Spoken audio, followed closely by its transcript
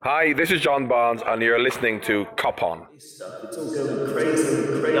Hi, this is John Barnes, and you're listening to Cop On. This stuff. It's all going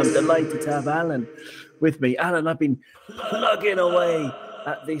crazy. I'm delighted to have Alan with me. Alan, I've been plugging away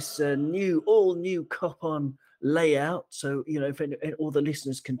at this all new Cop On layout. So, if all the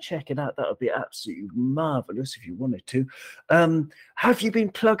listeners can check it out, that would be absolutely marvelous if you wanted to. Have you been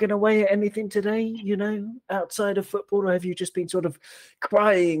plugging away at anything today, outside of football, or have you just been sort of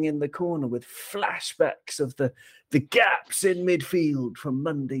crying in the corner with flashbacks of the gaps in midfield from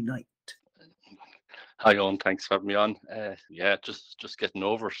Monday night? Hi, Owen. Thanks for having me on. Yeah, just getting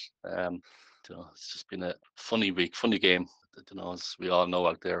over it. It's just been a funny week, funny game. As we all know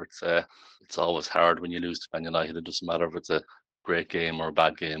out there, it's always hard when you lose to Man United. It doesn't matter if it's a great game or a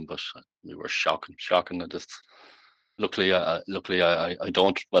bad game, but we were shocking. Luckily, I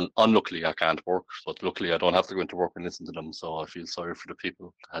don't. Well, unluckily, I can't work. But luckily, I don't have to go into work and listen to them. So I feel sorry for the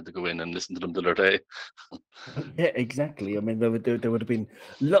people that had to go in and listen to them the other day. Yeah, exactly. I mean, there would have been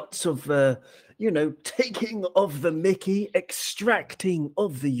lots of taking of the Mickey, extracting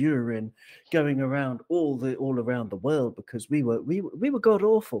of the urine, going around all around the world because we were god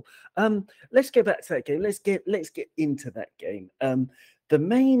awful. Let's go back to that game. Let's get into that game. The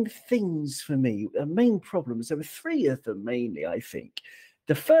main things for me, the main problems. There were three of them mainly. I think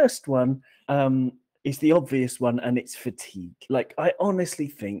the first one is the obvious one, and it's fatigue. Like I honestly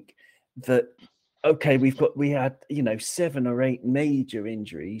think that okay, we had 7 or 8 major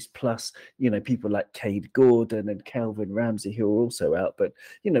injuries plus people like Cade Gordon and Calvin Ramsey who are also out, but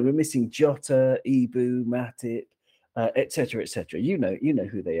we're missing Jota, Ibu, Matip, etc., etc. You know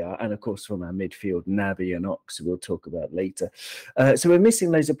who they are, and of course from our midfield, Naby and Ox, who we'll talk about later. So we're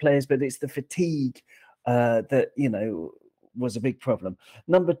missing loads of players, but it's the fatigue that was a big problem.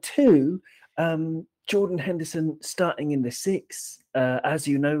 Number two. Jordan Henderson starting in the six, as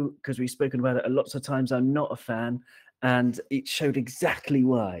you know, because we've spoken about it lots of times. I'm not a fan, and it showed exactly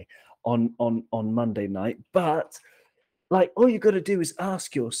why on Monday night. But like, all you got to do is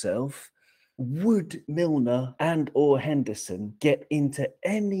ask yourself: would Milner and or Henderson get into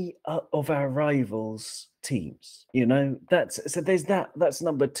any of our rivals' teams? There's that. That's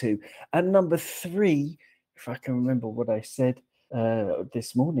number two, and number three. If I can remember what I said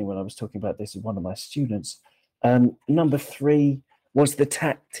this morning when I was talking about this with one of my students. Number three was the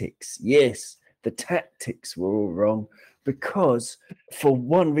tactics. Yes, the tactics were all wrong because for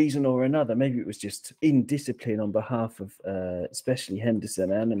one reason or another, maybe it was just indiscipline on behalf of especially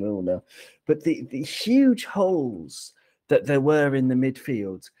Henderson and Milner, but the huge holes that there were in the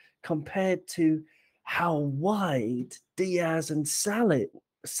midfield compared to how wide Diaz and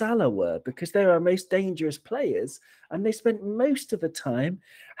Salah were, because they're our most dangerous players, and they spent most of the time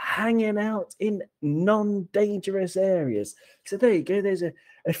hanging out in non-dangerous areas. So there you go. There's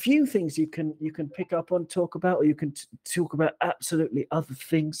a few things you can pick up on, talk about, or you can talk about absolutely other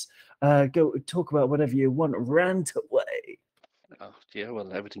things. Go talk about whatever you want, rant away. Yeah,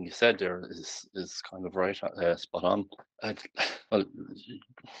 well, everything you said there is kind of right, spot on. Well,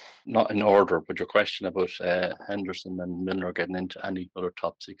 not in order, but your question about Henderson and Milner getting into any other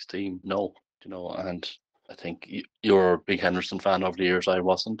top six team, no, and I think you're a big Henderson fan over the years. I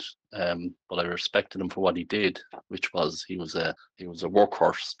wasn't, but I respected him for what he did, which was he was a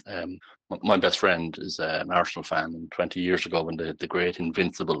workhorse. My best friend is an Arsenal fan, and 20 years ago when the great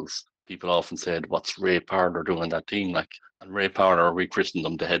Invincibles, people often said, "What's Ray Parlour doing in that team?" Like, and Ray Parlour rechristened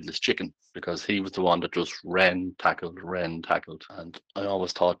them the Headless Chicken because he was the one that just ran, tackled. And I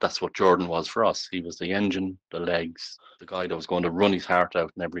always thought that's what Jordan was for us. He was the engine, the legs, the guy that was going to run his heart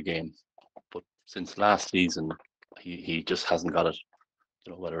out in every game. But since last season, he just hasn't got it.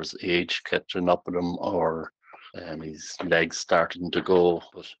 Whether his age catching up with him or his legs starting to go.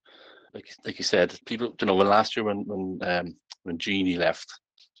 But like you said, people, when last year when Genie left,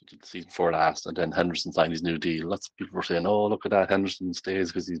 season four last, and then Henderson signed his new deal. Lots of people were saying, "Oh, look at that, Henderson stays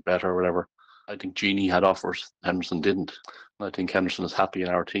because he's better," or whatever. I think Genie had offers, Henderson didn't. And I think Henderson is happy in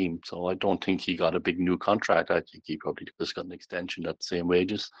our team, so I don't think he got a big new contract. I think he probably just got an extension at the same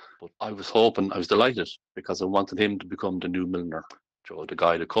wages. But I was delighted because I wanted him to become the new Milner. Joe, the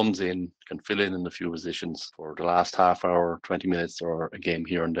guy that comes in, can fill in a few positions for the last half hour, 20 minutes, or a game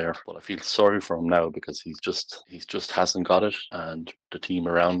here and there. But I feel sorry for him now because he's just hasn't got it, and the team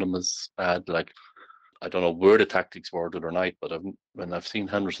around him is bad. Like, I don't know where the tactics were the other night, but when I've seen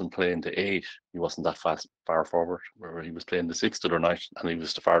Henderson playing the 8, he wasn't that far forward. Where he was playing the 6 the other night, and he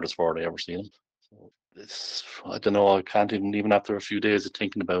was the farthest forward I ever seen him. So I don't know. I can't even after a few days of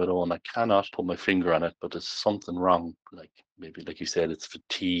thinking about it, and I cannot put my finger on it. But there's something wrong. Like, maybe, like you said, it's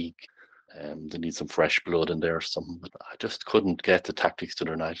fatigue. They need some fresh blood in there. But I just couldn't get the tactics to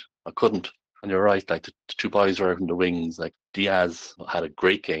their night. I couldn't. And you're right, like the two boys were out in the wings. Like Diaz had a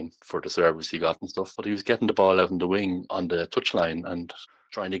great game for the service he got and stuff, but he was getting the ball out in the wing on the touchline and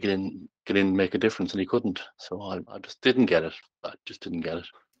trying to get in, make a difference, and he couldn't. So I just didn't get it. I just didn't get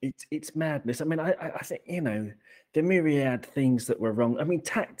it. It's madness. I mean, I think, the myriad things that were wrong. I mean,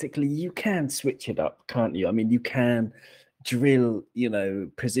 tactically, you can switch it up, can't you? I mean, you can drill,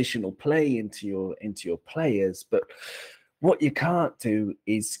 positional play into your players, but what you can't do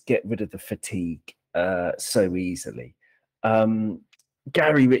is get rid of the fatigue so easily.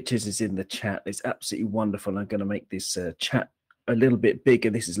 Gary Richards is in the chat. It's absolutely wonderful. I'm going to make this chat a little bit bigger.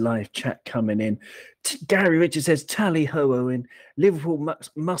 This is live chat coming in. Gary Richards says, tally ho, Owen. Liverpool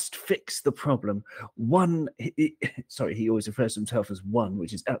must fix the problem. He always refers to himself as one,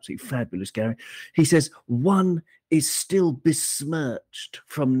 which is absolutely fabulous, Gary. He says, one is still besmirched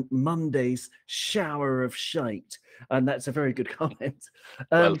from Monday's shower of shite. And that's a very good comment.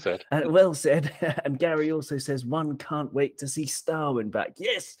 Well said. Well said. And Gary also says, one can't wait to see Darwin back.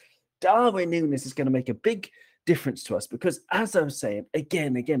 Yes, Darwin Núñez is going to make a big difference to us, because as I was saying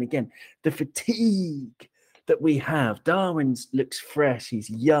again, the fatigue that we have. Darwin looks fresh, he's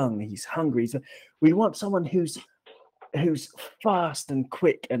young, he's hungry. We want someone who's fast and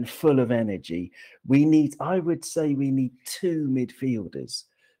quick and full of energy. I would say we need two midfielders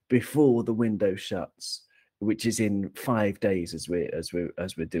before the window shuts, which is in 5 days as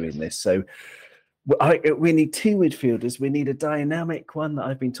we're doing this. So we need two midfielders. We need a dynamic one that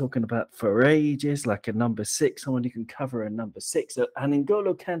I've been talking about for ages, like a number 6, someone who can cover a number 6, an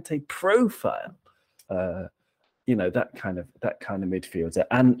N'Golo Kante profile. That kind of midfielder,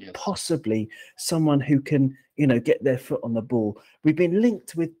 and possibly someone who can, get their foot on the ball. We've been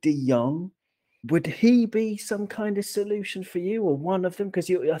linked with De Jong. Would he be some kind of solution for you, or one of them? Because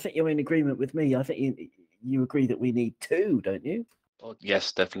I think you're in agreement with me. I think you agree that we need two, don't you? Oh,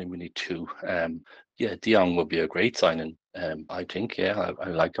 yes, definitely we need two. De Jong would be a great signing. I think, I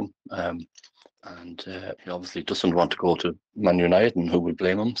like him. And he obviously doesn't want to go to Man United, and who would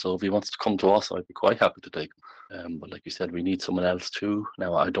blame him? So if he wants to come to us, I'd be quite happy to take him. But like you said, we need someone else too.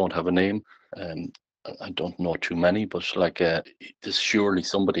 Now, I don't have a name. I don't know too many, but there's surely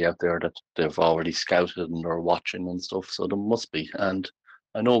somebody out there that they've already scouted and are watching and stuff. So there must be. And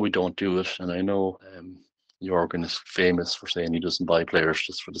I know we don't do it, and I know Jurgen is famous for saying he doesn't buy players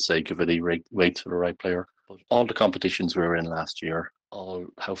just for the sake of it. He waits for the right player. But all the competitions we were in last year,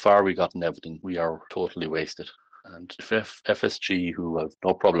 how far we got in everything, we are totally wasted. And if FSG, who have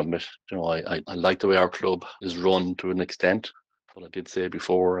no problem with, I like the way our club is run to an extent. But I did say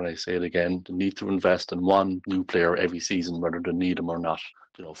before, and I say it again, they need to invest in one new player every season, whether they need him or not,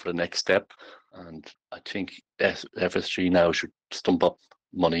 for the next step. And I think FSG now should stump up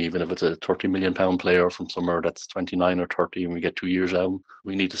money, even if it's a £30 million player from somewhere that's 29 or 30 and we get 2 years out.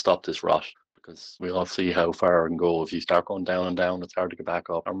 We need to stop this rot, because we all see how far it can go. If you start going down and down, it's hard to get back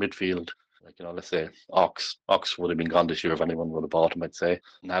up. Our midfield, let's say Ox would have been gone this year if anyone would have bought him, I'd say.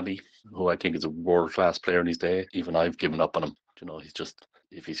 Naby, who I think is a world-class player in his day, even I've given up on him. He's just,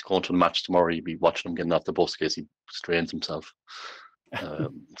 if he's going to the match tomorrow, you'd be watching him getting off the bus in case he strains himself.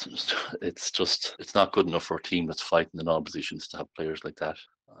 It's not good enough for a team that's fighting in all positions to have players like that.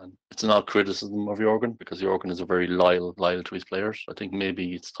 And it's not criticism of Jurgen, because Jurgen is a very loyal to his players. I think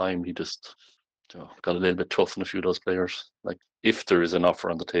maybe it's time he just got a little bit tough on a few of those players. Like, if there is an offer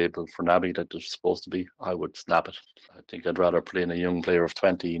on the table for Naby that there's supposed to be, I would snap it. I think I'd rather play in a young player of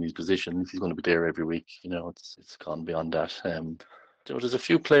 20 in his position if he's going to be there every week. It's gone beyond that. There's a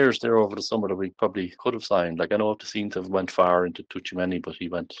few players there over the summer that we probably could have signed. Like, I know the seemed to have went far into Tchouaméni, but he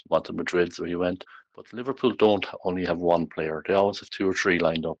wanted Madrid, so he went. But Liverpool don't only have one player; they always have 2 or 3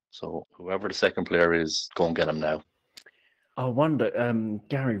 lined up. So whoever the second player is, go and get him now. I wonder,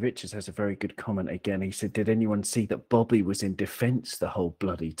 Gary Richards has a very good comment again. He said, did anyone see that Bobby was in defence the whole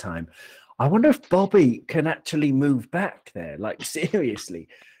bloody time? I wonder if Bobby can actually move back there, like, seriously,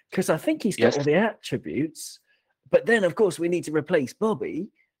 because I think he's got all the attributes. But then, of course, we need to replace Bobby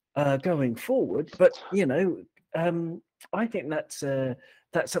going forward. But, I think that's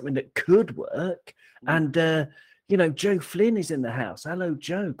something that could work. And, Joe Flynn is in the house. Hello,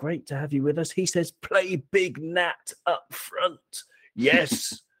 Joe. Great to have you with us. He says, play Big Nat up front.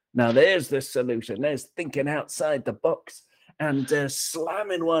 Yes. Now, there's the solution. There's thinking outside the box and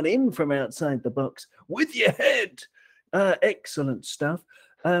slamming one in from outside the box with your head. Excellent stuff.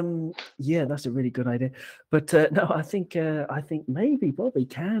 That's a really good idea. But no, I think maybe Bobby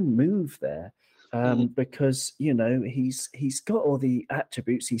can move there. Because he's got all the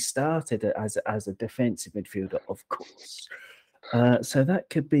attributes. He started as a defensive midfielder, of course. So that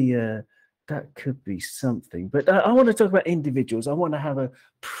could be that could be something. But I want to talk about individuals. I want to have a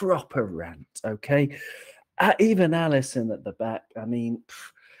proper rant, okay? Even Alisson at the back, I mean,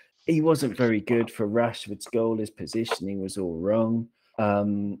 he wasn't very good for Rashford's goal. His positioning was all wrong.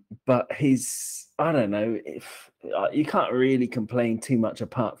 But I don't know, if you can't really complain too much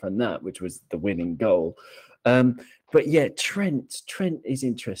apart from that, which was the winning goal. But yeah, Trent is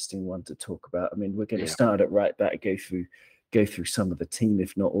interesting one to talk about. I mean, we're going to start at right back, go through some of the team,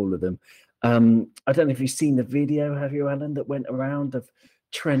 if not all of them. I don't know if you've seen the video, have you, Alan, that went around of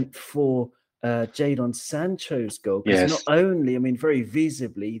Trent for Jadon Sancho's goal? Because not only, I mean, very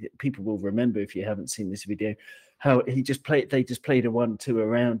visibly, people will remember if you haven't seen this video, how they just played a 1-2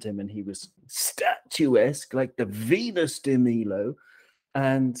 around him, and he was statuesque, like the Venus de Milo.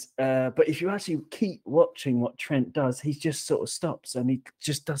 And but if you actually keep watching what Trent does, he just sort of stops, and he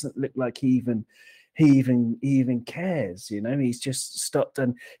just doesn't look like he even cares. You know, he's just stopped,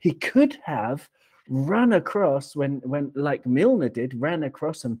 and he could have run across when like Milner did, ran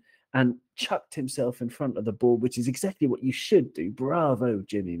across him and chucked himself in front of the ball, which is exactly what you should do. Bravo,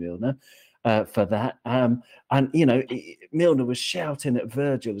 Jimmy Milner. For that. And, you know, Milner was shouting at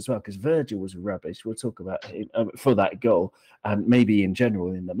Virgil as well, because Virgil was rubbish. We'll talk about it for that goal and maybe in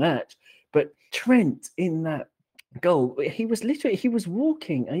general in the match. But Trent in that goal, he was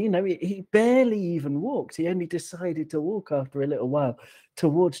walking, and, you know, he barely even walked. He only decided to walk after a little while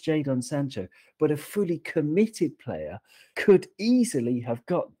towards Jadon Sancho. But a fully committed player could easily have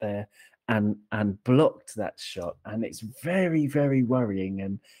got there and blocked that shot. And it's very, very worrying.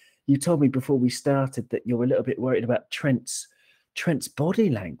 And you told me before we started that you're a little bit worried about Trent's body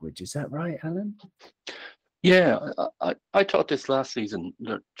language. Is that right, Alan? Yeah, I thought this last season.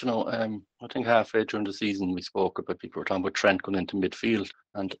 You know, I think halfway during the season we spoke about, people were talking about Trent going into midfield,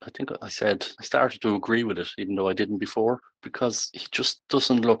 and I think I said I started to agree with it, even though I didn't before, because he just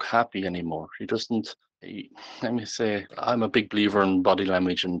doesn't look happy anymore. He doesn't. Let me say, I'm a big believer in body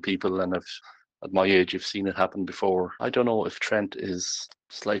language and people, and at my age, you've seen it happen before. I don't know if Trent is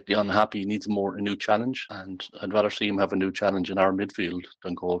slightly unhappy, he needs a new challenge, and I'd rather see him have a new challenge in our midfield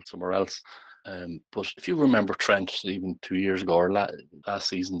than go somewhere else. But if you remember Trent, even 2 years ago or last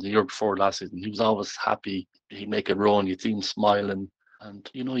season, the year before last season, he was always happy. He'd make it run, you'd see him smiling. And,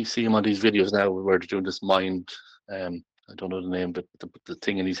 you know, you see him on these videos now where they're doing this mind, I don't know the name, but the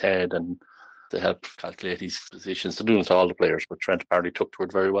thing in his head, and they help calculate his positions. They're doing it to all the players, but Trent apparently took to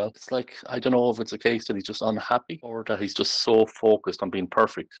it very well. It's like, I don't know if it's a case that he's just unhappy or that he's just so focused on being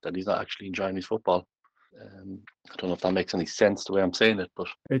perfect that he's not actually enjoying his football. I don't know if that makes any sense the way I'm saying it, but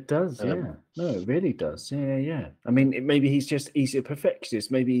it does. Yeah, no, it really does. Yeah. I mean, maybe he's a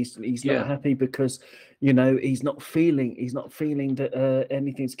perfectionist. Maybe he's not happy because, you know, he's not feeling that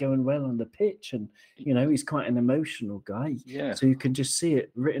anything's going well on the pitch, and, you know, he's quite an emotional guy. Yeah. So you can just see it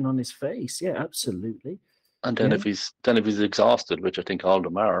written on his face. Yeah, absolutely. And then if he's exhausted, which I think all of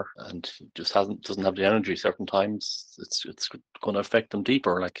them are, and he just doesn't have the energy certain times, it's going to affect him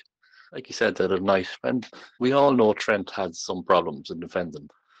deeper. Like you said the other night, and we all know Trent had some problems in defending,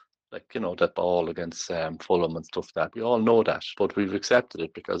 like, you know, that ball against Fulham and stuff like that. We all know that, but we've accepted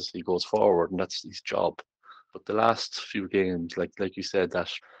it because he goes forward and that's his job. But the last few games, like you said, that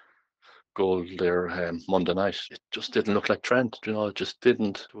goal there Monday night, it just didn't look like Trent. You know, it just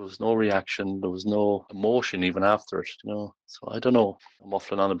didn't. There was no reaction. There was no emotion even after it. You know, so I don't know. I'm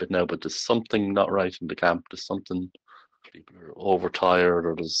waffling on a bit now, but there's something not right in the camp. There's something. People are overtired,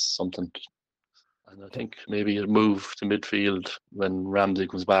 or there's something. And I think maybe a move to midfield when Ramsey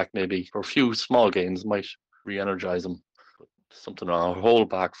comes back, maybe for a few small games, might re-energize him. But something wrong. Our whole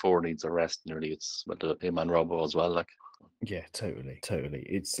back four needs a rest. Nearly, it's him and Robbo as well. Like, yeah, totally.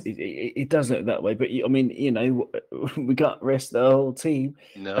 It does look that way, but I mean, you know, we got rest the whole team.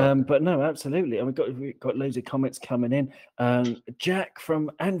 no, But no, absolutely. And we've got loads of comments coming in. Jack from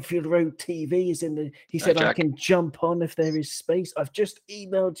Anfield Road TV is in the. He said, "I can jump on if there is space." I've just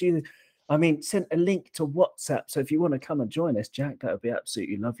emailed you. I mean, sent a link to WhatsApp. So if you want to come and join us, Jack, that would be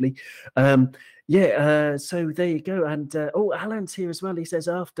absolutely lovely. So there you go. And Alan's here as well. He says,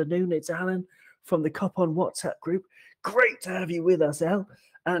 "Afternoon." It's Alan from the Cop On WhatsApp group. Great to have you with us, Al.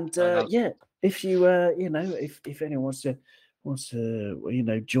 And if you if anyone wants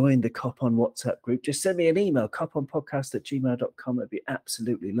to join the Cop On WhatsApp group, just send me an email, coponpodcast@gmail.com. It'd be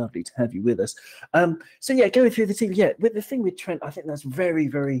absolutely lovely to have you with us. Going through the team, with the thing with Trent, I think that's very,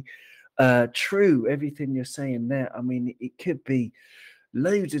 very true, everything you're saying there. I mean, it could be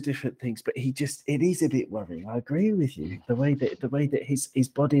loads of different things, but it is a bit worrying. I agree with you. The way that his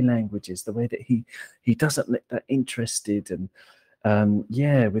body language is, the way that he doesn't look that interested, and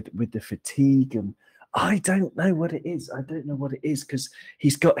with the fatigue, and I don't know what it is. I don't know what it is because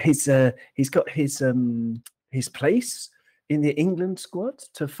he's got his place in the England squad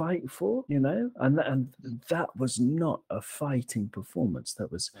to fight for, and that was not a fighting performance.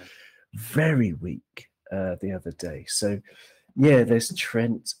 That was very weak the other day. So yeah, there's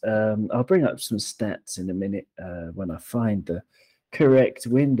Trent. I'll bring up some stats in a minute when I find the correct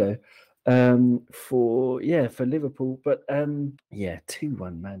window for Liverpool. But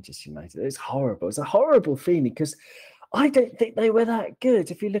 2-1 Manchester United. It's horrible. It's a horrible feeling because I don't think they were that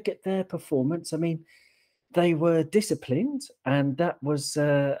good. If you look at their performance, I mean, they were disciplined, and that was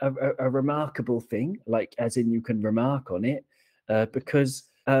a remarkable thing. Like, as in, you can remark on it because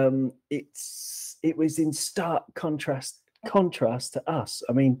it was in stark contrast to us.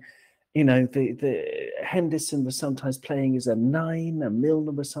 I mean, the Henderson was sometimes playing as a 9, and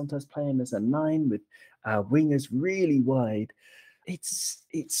Milner was sometimes playing as a 9 with our wingers really wide. It's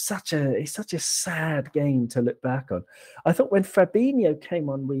such a sad game to look back on. I thought when Fabinho came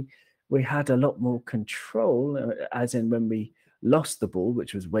on, we had a lot more control, as in when we lost the ball,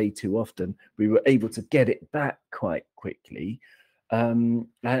 which was way too often, we were able to get it back quite quickly.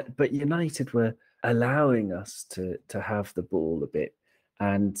 But United were allowing us to have the ball a bit.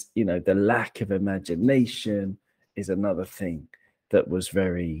 And, the lack of imagination is another thing that was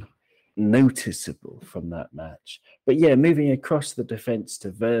very noticeable from that match. But yeah, moving across the defence to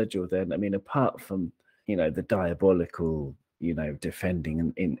Virgil then, I mean, apart from, the diabolical,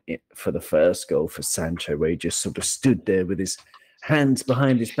 defending in for the first goal for Sancho, where he just sort of stood there with his hands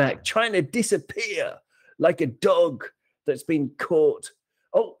behind his back, trying to disappear like a dog that's been caught.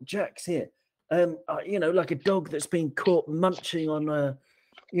 Oh, Jack's here. Like a dog that's been caught munching on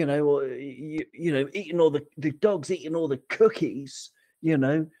eating all the dog's eating all the cookies.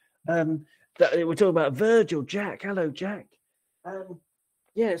 That we're talking about Virgil. Jack, hello, Jack.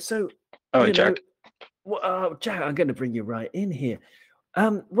 So. Oh, Jack. Jack, I'm going to bring you right in here.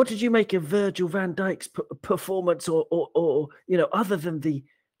 What did you make of Virgil van Dijk's performance, or other than the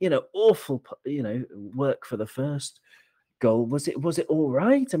awful work for the first goal? Was it all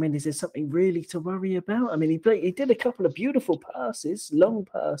right? I mean, is there something really to worry about? I mean, he did a couple of beautiful passes, long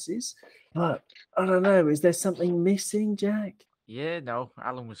passes, but I don't know. Is there something missing, Jack? Yeah, no,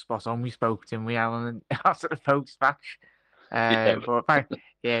 Alan was spot on. We spoke to him, Alan, after the post match. But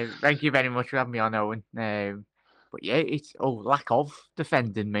thank you very much for having me on, Owen. But yeah, it's lack of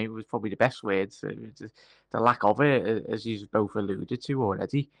defending, mate, was probably the best word. The lack of it, as you've both alluded to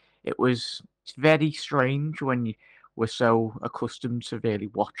already. It's very strange when you were so accustomed to really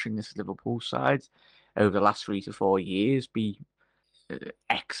watching this Liverpool side over the last 3 to 4 years be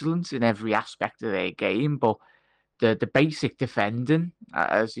excellent in every aspect of their game, but the basic defending,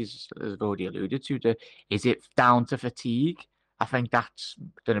 as I've already alluded to, is it down to fatigue? I think that's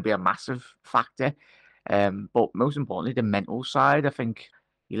going to be a massive factor. But most importantly, the mental side. I think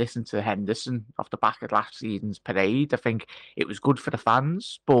you listen to Henderson off the back of last season's parade. I think it was good for the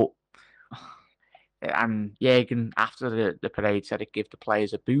fans, and Jürgen after the parade said it gave the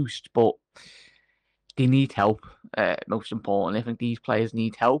players a boost, but they need help. Most importantly, I think these players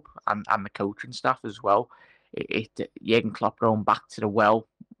need help, and the coaching staff as well. Jürgen Klopp going back to the well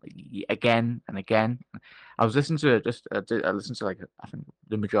again and again. I was listening to I listened to I think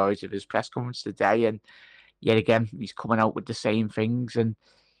the majority of his press conference today, and yet again he's coming out with the same things, and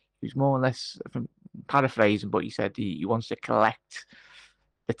he's more or less, I think, paraphrasing, but he said he wants to collect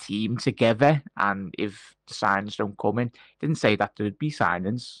the team together, and if the signings don't come in, he didn't say that there would be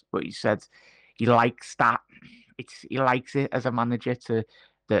signings, but he said he likes that. He likes it as a manager to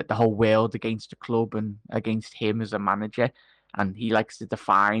the whole world against the club and against him as a manager, and he likes to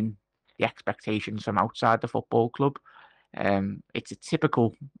define the expectations from outside the football club. It's a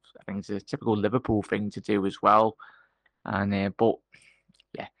typical Liverpool thing to do as well, and but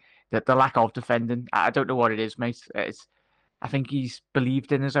yeah, the lack of defending, I don't know what it is, mate. I think he's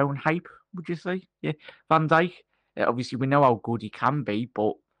believed in his own hype. Would you say? Yeah, Van Dijk. Obviously, we know how good he can be,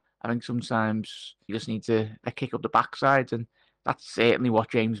 but I think sometimes you just need a kick up the backside, and that's certainly what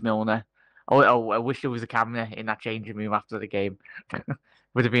James Milner. Oh, I wish there was a camera in that changing room after the game.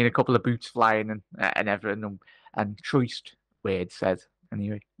 Would have been a couple of boots flying and everything, and choice words said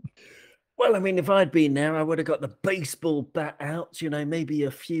anyway. Well, I mean, if I'd been there, I would have got the baseball bat out. Maybe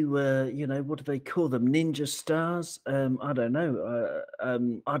a few. What do they call them? Ninja stars. I don't know.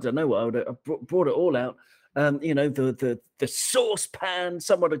 I don't know. I would have brought it all out. The saucepan.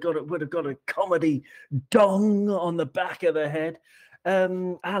 Someone would have got a comedy dong on the back of the head.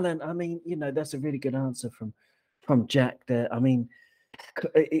 Alan, I mean, that's a really good answer from Jack there. I mean,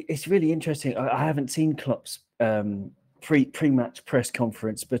 it's really interesting. I haven't seen Klopp's pre-match press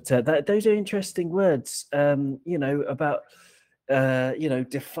conference. But those are interesting words, about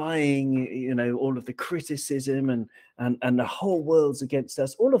defying, all of the criticism and the whole world's against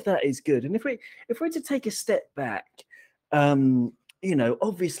us. All of that is good. And if we're to take a step back,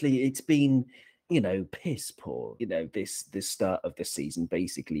 obviously it's been, piss poor, this start of the season,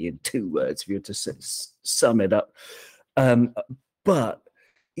 basically in 2 words, if you were to sum it up. But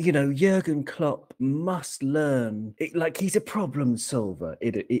Jurgen Klopp must learn. He's a problem solver.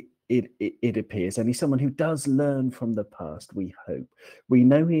 It appears, and he's someone who does learn from the past. We hope. We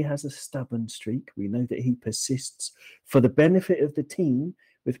know he has a stubborn streak. We know that he persists for the benefit of the team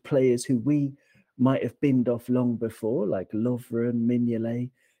with players who we might have binned off long before, like Lovren, Mignolet,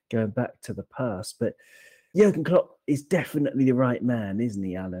 going back to the past. But Jurgen Klopp is definitely the right man, isn't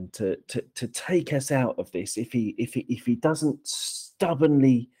he, Alan, to take us out of this if he doesn't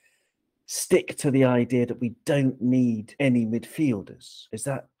stubbornly stick to the idea that we don't need any midfielders. Is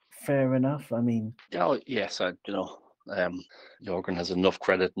that fair enough? I mean, yes, Jurgen has enough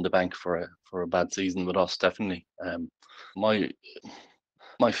credit in the bank for a bad season with us, definitely.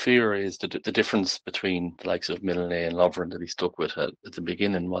 My fear is that the difference between the likes of Mignolet and Lovren that he stuck with at the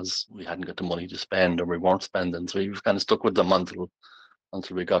beginning was we hadn't got the money to spend, or we weren't spending, so he was kind of stuck with them until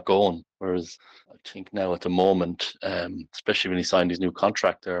we got going. Whereas I think now at the moment, especially when he signed his new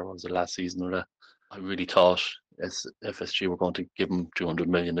contract there, was the last season or that, I really thought FSG were going to give him 200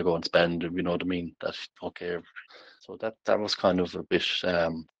 million to go and spend, you know what I mean? That's okay. So that was kind of a bit,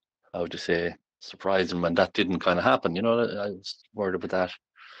 how would you say, surprising when that didn't kind of happen. I was worried about that.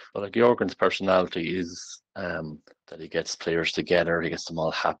 But like Jurgen's personality is that he gets players together, he gets them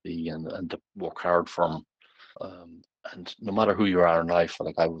all happy and to work hard for him. And no matter who you are in life,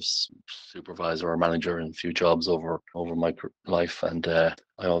 like I was supervisor or manager in a few jobs over my life, and I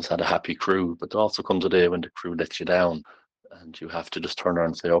always had a happy crew. But there also comes a day when the crew lets you down, and you have to just turn around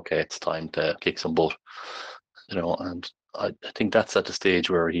and say, okay, it's time to kick some butt, And I think that's at the stage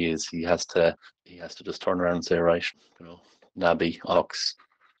where he is. He has to just turn around and say, right, Naby, Ox,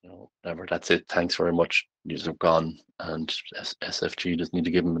 whatever, that's it. Thanks very much. Yous have gone, and SFG just need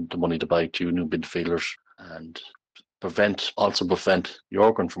to give him the money to buy 2 new midfielders and prevent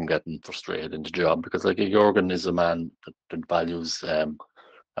Jurgen from getting frustrated in the job, because like Jurgen is a man that values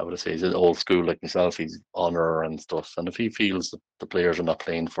I would say he's old school like myself. He's honor and stuff, and if he feels that the players are not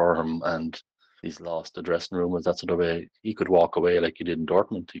playing for him and he's lost the dressing room, if that's the way, he could walk away like he did in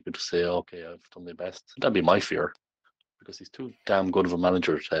Dortmund. He could say, okay, I've done my best. That'd be my fear, because he's too damn good of a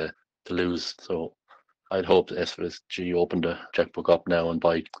manager to lose. So I'd hope that SFG open the checkbook up now and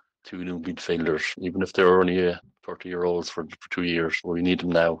buy 2 new midfielders, even if they're only 30-year-olds for 2 years. Well, we need them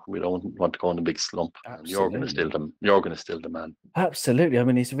now. We don't want to go in a big slump. Jurgen is still the man. Absolutely. I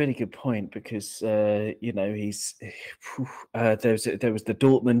mean, it's a really good point, because he's there was the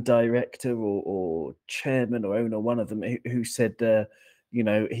Dortmund director or chairman or owner, one of them, who said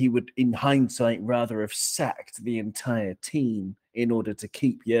he would, in hindsight, rather have sacked the entire team in order to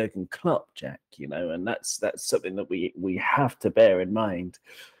keep Jurgen Klopp, Jack. And that's something that we have to bear in mind,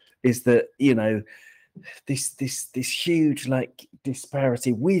 is that this huge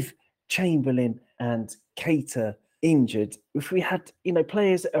disparity with Chamberlain and Keita injured. If we had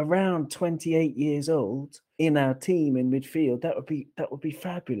players around 28 years old in our team in midfield, that would be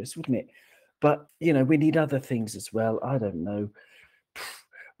fabulous, wouldn't it? But we need other things as well. I don't know.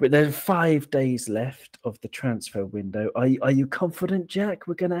 But there's 5 days left of the transfer window. Are you confident, Jack,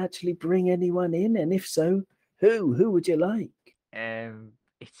 we're going to actually bring anyone in? And if so, who would you like?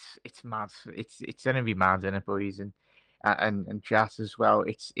 It's mad. It's going to be mad, isn't it, boys? And chat as well.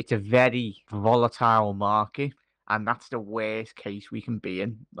 It's a very volatile market, and that's the worst case we can be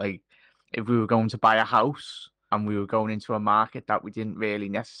in. Like, if we were going to buy a house and we were going into a market that we didn't really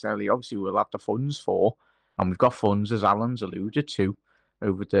necessarily, obviously we'll have the funds for, and we've got funds, as Alan's alluded to,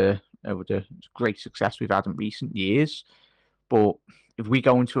 over the great success we've had in recent years. But if we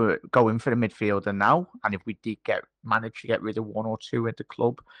go in for the midfielder now, and if we did manage to get rid of 1 or 2 at the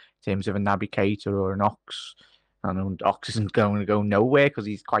club, in terms of a Naby Keita or an Ox, I know Ox isn't going to go nowhere because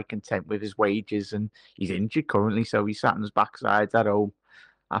he's quite content with his wages and he's injured currently, so he's sat on his backside at home.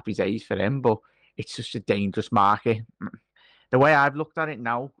 Happy days for him, but it's just a dangerous market. The way I've looked at it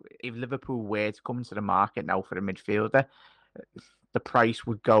now, if Liverpool were to come into the market now for a midfielder, the price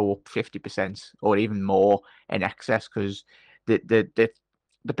would go up 50% or even more in excess, because the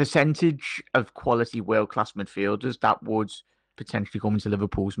percentage of quality world-class midfielders that would potentially come into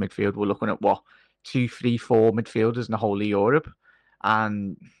Liverpool's midfield, we're looking at 2, 3, 4 midfielders in the whole of Europe.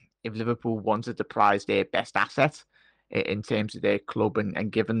 And if Liverpool wanted to prize their best asset in terms of their club,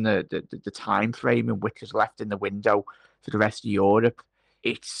 and given the time frame in which is left in the window for the rest of Europe.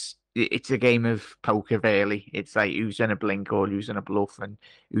 It's a game of poker, really. It's like who's going to blink or who's going to bluff and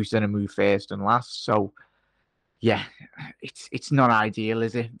who's going to move first and last. So, yeah, it's not ideal,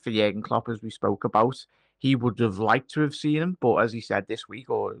 is it, for Jurgen Klopp, as we spoke about. He would have liked to have seen him, but as he said this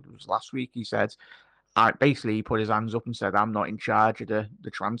week, or it was last week, he said, basically he put his hands up and said, I'm not in charge of the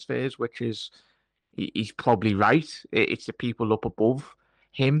transfers, which is, he's probably right. It's the people up above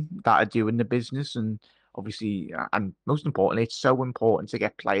him that are doing the business, and obviously, and most importantly, it's so important to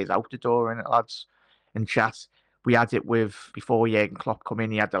get players out the door, and lads, and chat. We had it with, before Jurgen Klopp come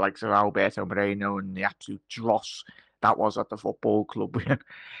in, he had the likes of Alberto Moreno and the absolute dross that was at the football club.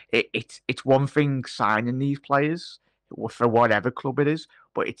 It's one thing signing these players for whatever club it is,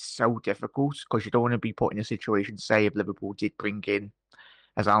 but it's so difficult because you don't want to be put in a situation, say, if Liverpool did bring in,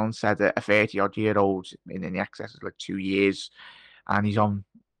 as Alan said, a 30-odd-year-old in the excess of like 2 years, and he's on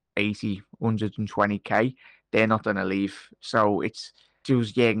 80, 120k, they're not going to leave. So it's,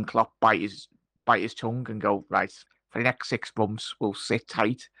 does Jurgen Klopp bite his tongue and go, right, for the next 6 months, we'll sit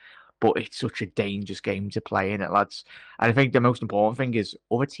tight. But it's such a dangerous game to play in it, lads. And I think the most important thing is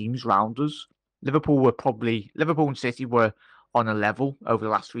other teams round us. Liverpool and City were on a level over the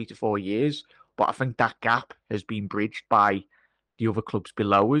last 3 to 4 years. But I think that gap has been bridged by the other clubs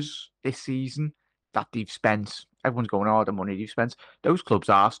below us this season, that they've spent, everyone's going, oh, the money they've spent. Those clubs,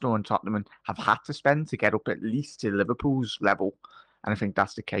 Arsenal and Tottenham, have had to spend to get up at least to Liverpool's level. And I think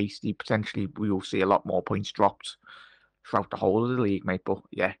that's the case. We will see a lot more points dropped throughout the whole of the league, mate. But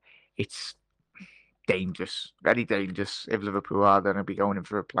yeah, it's dangerous, very dangerous if Liverpool are going to be going in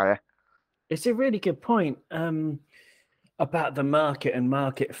for a player. It's a really good point about the market and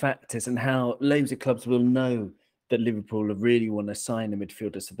market factors and how loads of clubs will know that Liverpool really want to sign a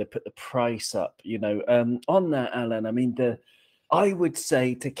midfielder, so they put the price up. On that, Alan, I mean, I would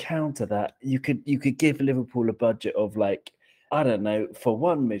say to counter that, you could give Liverpool a budget of like, I don't know, for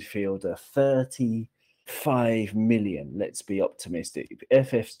one midfielder, 35 million. Let's be optimistic.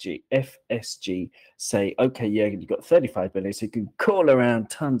 FSG say, okay, yeah, you've got 35 million, so you can call around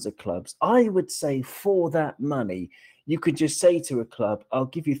tons of clubs. I would say for that money, you could just say to a club, I'll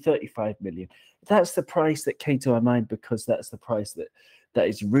give you 35 million. That's the price that came to my mind because that's the price that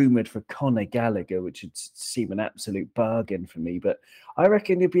is rumoured for Conor Gallagher, which would seem an absolute bargain for me. But I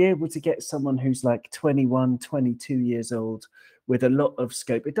reckon you'll be able to get someone who's like 21, 22 years old with a lot of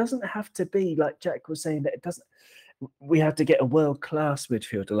scope. It doesn't have to be, like Jack was saying, that it doesn't. We have to get a world-class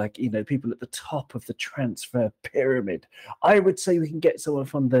midfielder, like, people at the top of the transfer pyramid. I would say we can get someone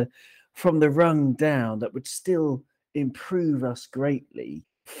from the rung down that would still improve us greatly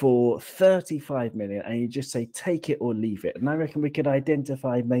for 35 million, and you just say take it or leave it. And I reckon we could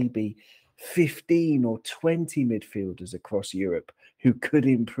identify maybe 15 or 20 midfielders across Europe who could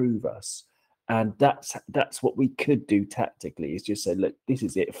improve us. And that's what we could do tactically, is just say, look, this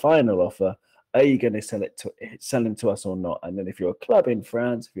is it, final offer. Are you going to sell him to us or not? And then if you're a club in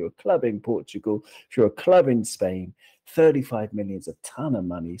France, if you're a club in Portugal, if you're a club in Spain, 35 million is a ton of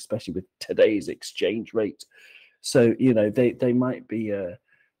money, especially with today's exchange rate. So, they might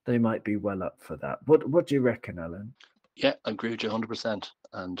be well up for that. What do you reckon, Alan? Yeah, I agree with you 100%.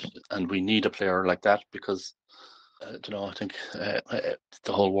 And we need a player like that because, I think the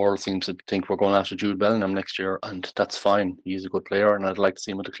whole world seems to think we're going after Jude Bellingham next year, and that's fine. He's a good player, and I'd like to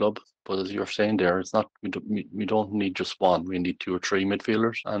see him at the club. But as you're saying there, it's not. We don't need just one. We need 2 or 3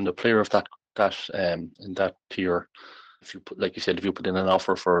 midfielders, and a player of that in that tier. If you put in an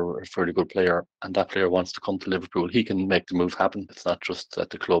offer for a fairly good player and that player wants to come to Liverpool, he can make the move happen. It's not just that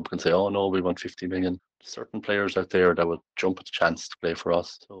the club can say, oh no, we want 50 million. Certain players out there that would jump at the chance to play for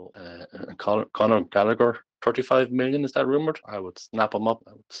us. So Conor Gallagher, 35 million, is that rumoured? I would snap him up.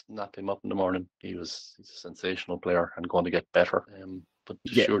 In the morning. He's a sensational player and going to get better. But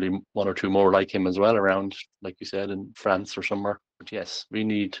surely 1 or 2 more like him as well around, like you said, in France or somewhere. But yes,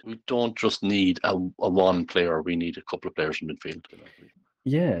 we don't just need a one player. We need a couple of players in midfield.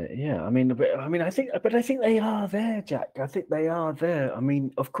 Yeah. I think they are there, Jack. I think they are there. I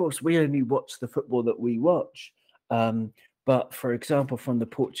mean, of course, we only watch the football that we watch. But for example, from the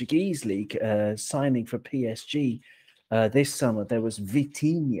Portuguese league, signing for PSG this summer, there was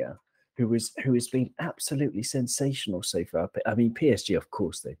Vitinha, who has been absolutely sensational so far. I mean, PSG, of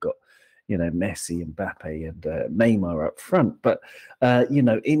course, they've got, Messi, Mbappe, and Neymar up front. But, in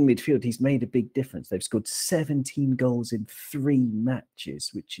midfield, he's made a big difference. They've scored 17 goals in 3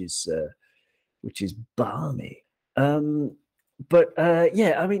 matches, which is balmy. But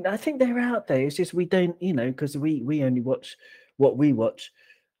I mean, I think they're out there. It's just we don't, because we only watch what we watch.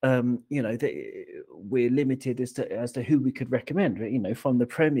 you know, we're limited as to who we could recommend. You know, from the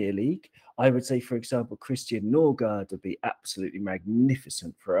Premier League, I would say, for example, Christian Norgard would be absolutely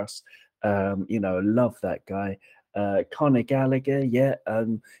magnificent for us. You know, I love that guy. Conor Gallagher, yeah.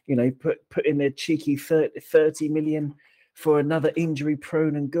 You know, put in a cheeky 30 million for another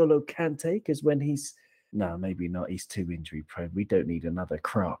injury-prone N'Golo Kante, because when he's maybe not. He's too injury-prone. We don't need another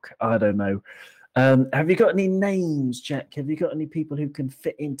Croc. I don't know. Have you got any names, Jack? Have you got any people who can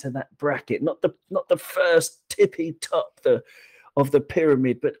fit into that bracket? Not the first tippy top of the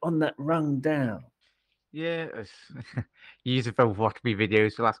pyramid, but on that rung down. Yeah, you have both watched me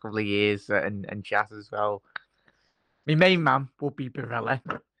videos for the last couple of years and chat as well. My main man will be Barella,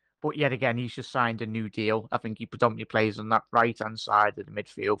 but yet again, he's just signed a new deal. I think he predominantly plays on that right-hand side of the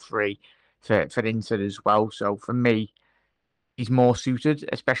midfield three for Inter as well. So for me, he's more suited,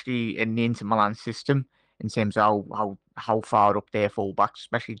 especially in the Inter Milan system, in terms of how far up their fullbacks,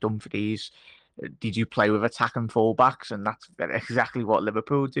 especially Dumfries. Did you play with attacking fullbacks? And that's exactly what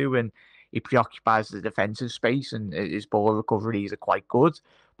Liverpool do. And he preoccupies the defensive space, and his ball recoveries are quite good.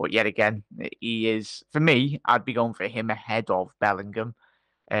 But yet again, he is, for me, I'd be going for him ahead of Bellingham.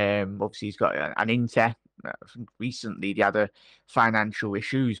 Obviously, he's got an Inter. I think recently they had financial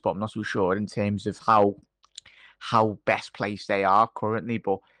issues, but I'm not too sure in terms of how best placed they are currently.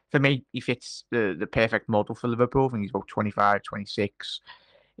 But for me, he fits the perfect model for Liverpool. I think he's about 25, 26.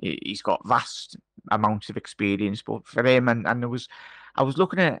 He's got vast amounts of experience, but for him, and I was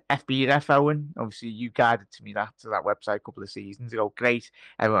looking at FBref, Owen. Obviously, you guided me to that website a couple of seasons ago. Great,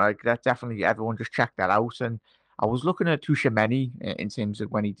 everyone just check that out. And I was looking at Tchouaméni in terms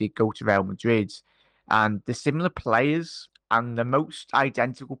of when he did go to Real Madrid, and the similar players. And the most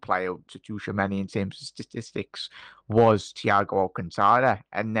identical player to Tchouaméni in terms of statistics was Thiago Alcantara.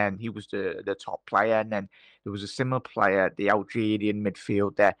 And then he was the top player. And then there was a similar player, the Algerian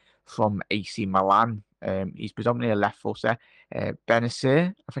midfielder from AC Milan. He's predominantly a left footer.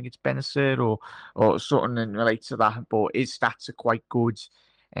 Benacer, I think it's Benacer or something related to that. But his stats are quite good.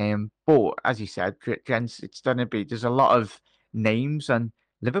 But as you said, gents, it's going to be, there's a lot of names. And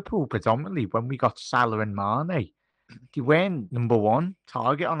Liverpool predominantly, when we got Salah and Mane, they weren't number one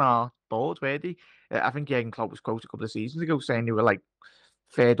target on our board, were they? I think Jurgen Klopp was quoted a couple of seasons ago saying they were like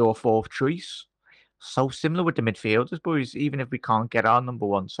third or fourth choice. So similar with the midfielders, boys. Even if we can't get our number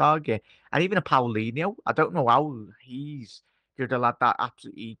one target, and even a Paulinho, I don't know how he's the lad that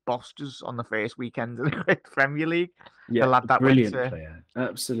absolutely bossed us on the first weekend of the Premier League. Yeah, the lad that brilliant player,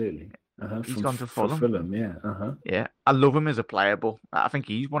 absolutely. He's gone to Fulham. Fulham, yeah. Yeah, I love him as a player, but I think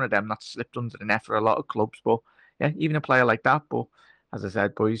he's one of them that slipped under the net for a lot of clubs, but. Yeah, even a player like that. But as I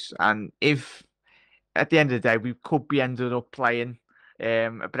said, boys, and if at the end of the day we could be ended up playing a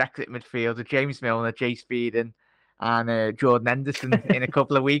Brexit midfielder, James Milner, Jay Speeding, and Jordan Henderson in a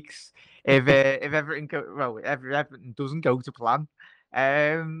couple of weeks, if everything everything doesn't go to plan.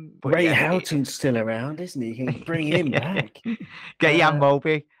 But Ray Houghton's still around, isn't he? You can bring him back. Get Jan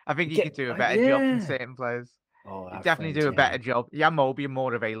Moby. I think he could do a better job than certain players. Oh, definitely do a better job. Jan Moby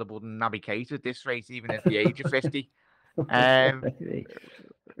more available than Naby Keita at this rate, even at the age of 50.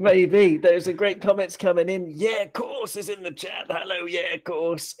 Maybe. There's a great comments coming in. Yeah, of course, is in the chat. Hello, yeah, of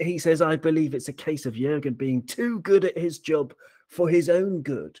course. He says, I believe it's a case of Jurgen being too good at his job for his own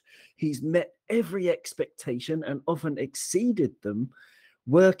good. He's met every expectation and often exceeded them,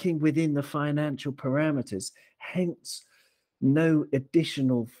 working within the financial parameters, hence no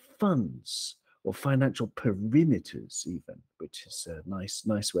additional funds. Or financial perimeters, even, which is a nice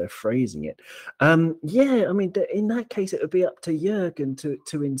way of phrasing it. Yeah, I mean, in that case, it would be up to Jurgen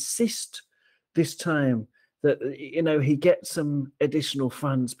to insist this time that he gets some additional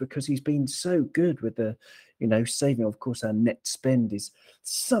funds, because he's been so good with the saving. Of course, our net spend is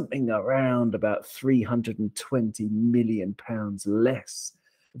something around about £320 million less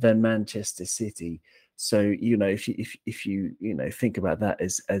than Manchester City. So if you think about that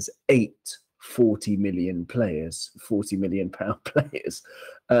as 40 million players, £40 million players.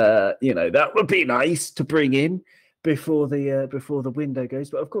 That would be nice to bring in before the window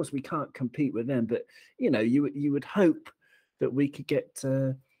goes. But of course, we can't compete with them. But you would hope that we could get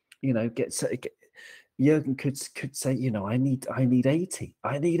Jurgen could say, I need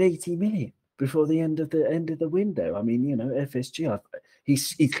 80 million before the end of the window. I mean, FSG,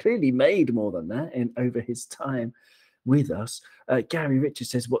 he's clearly made more than that over his time with us. Gary Richards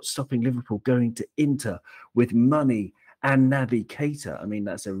says, what's stopping Liverpool going to Inter with money and Naby Keita? I mean,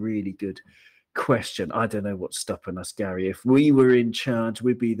 that's a really good question. I don't know what's stopping us, Gary. If we were in charge,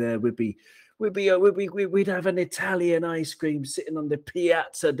 we'd be there. We'd have an Italian ice cream sitting on the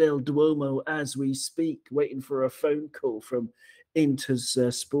Piazza del Duomo as we speak, waiting for a phone call from Inter's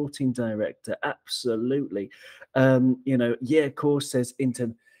sporting director. Absolutely. Of course, says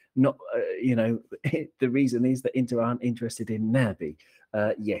Inter. Not, the reason is that Inter aren't interested in Naby.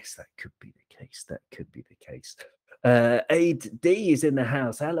 Yes, that could be the case. That could be the case. Aid D is in the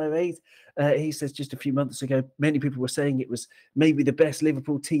house. Hello, Aid. He says just a few months ago, many people were saying it was maybe the best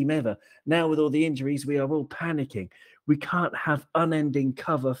Liverpool team ever. Now, with all the injuries, we are all panicking. We can't have unending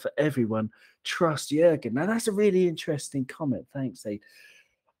cover for everyone. Trust Jurgen. Now, that's a really interesting comment. Thanks, Aid.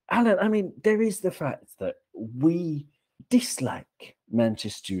 Alan, I mean, there is the fact that we dislike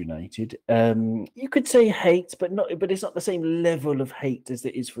Manchester United. You could say hate, but it's not the same level of hate as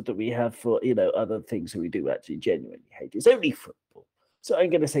it is that we have for other things that we do actually genuinely hate. It's only football. So I'm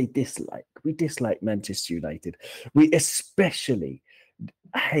going to say dislike. We dislike Manchester United. We especially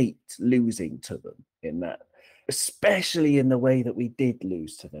hate losing to them in that, especially in the way that we did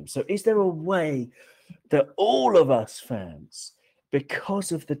lose to them. So is there a way that all of us fans,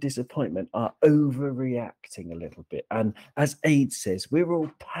 because of the disappointment, are overreacting a little bit? And as Aid says, we're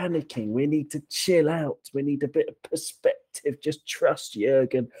all panicking. We need to chill out. We need a bit of perspective. Just trust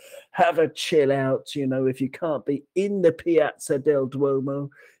Jurgen. Have a chill out. If you can't be in the Piazza del Duomo,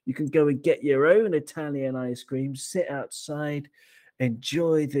 you can go and get your own Italian ice cream, sit outside,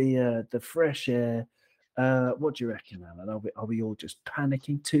 enjoy the fresh air. What do you reckon, Alan? Are we all just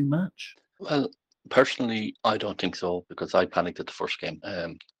panicking too much? Well, personally, I don't think so, because I panicked at the first game.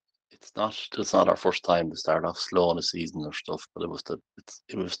 It's not our first time to start off slow in a season or stuff, but it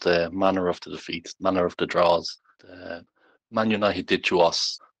was the manner of the defeats, manner of the draws. Man United did to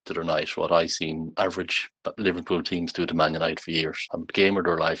us the other night what I seen average Liverpool teams do to Man United for years. Game of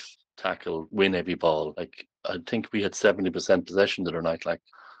their life, tackle, win every ball. Like, I think we had 70% possession the other night.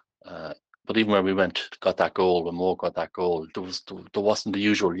 But even when we got that goal, when Mo got that goal, there wasn't the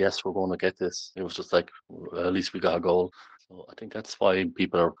usual, yes, we're going to get this. It was just like, well, at least we got a goal. So I think that's why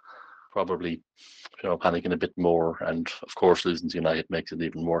people are probably, panicking a bit more. And of course, losing to United makes it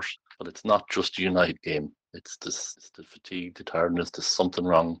even worse. But it's not just a United game. It's the fatigue, the tiredness. There's something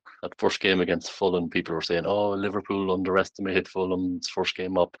wrong. That first game against Fulham, people were saying, "Oh, Liverpool underestimated Fulham's first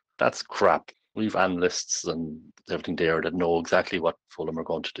game up." That's crap. We've analysts and everything there that know exactly what Fulham are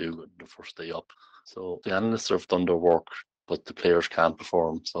going to do the first day up. So the analysts have done their work, but the players can't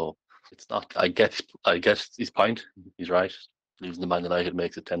perform. So it's not. I get his point. He's right. Losing to Man United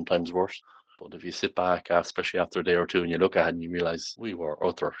makes it 10 times worse. But if you sit back, especially after a day or two, and you look at it and you realise we were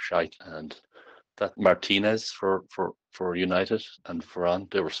utter shite, and that Martinez for United and Varane,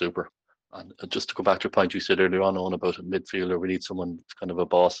 they were super. And just to go back to a point you said earlier on about a midfielder, we need someone kind of a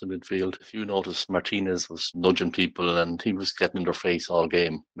boss in midfield. If you notice, Martinez was nudging people and he was getting in their face all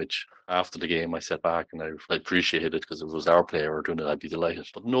game, which after the game I sat back and I appreciated it, because if it was our player doing it, I'd be delighted.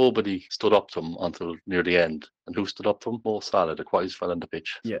 But nobody stood up to him until near the end. And who stood up to him? Mo Salah, the quietest fella on the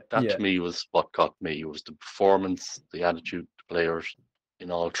pitch. That to me was what got me. It was the performance, the attitude, the players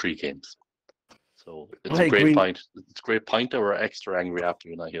in all three games. So it's a great point. It's a great point that we're extra angry after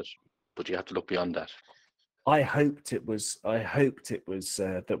United. But you have to look beyond that. I hoped it was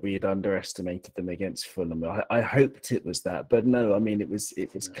that we had underestimated them against Fulham. I hoped it was that, but no. I mean, it was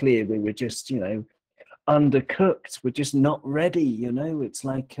clear we were just undercooked. We're just not ready. It's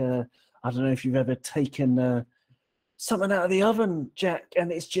like I don't know if you've ever taken something out of the oven, Jack,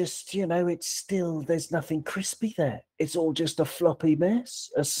 and it's just it's still, there's nothing crispy there. It's all just a floppy mess,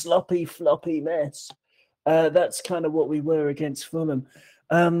 a sloppy mess. That's kind of what we were against Fulham.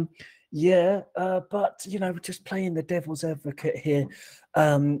 But just playing the devil's advocate here,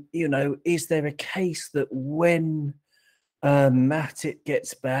 is there a case that when Matip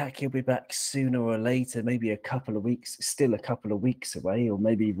gets back, he'll be back sooner or later, maybe a couple of weeks away, or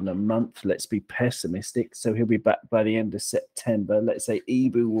maybe even a month, let's be pessimistic. So he'll be back by the end of September. Let's say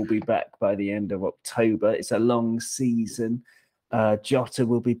Ibu will be back by the end of October. It's a long season. Jota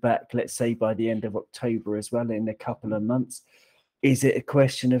will be back, let's say, by the end of October as well, in a couple of months. Is it a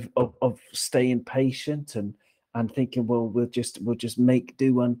question of staying patient and thinking, well, we'll just make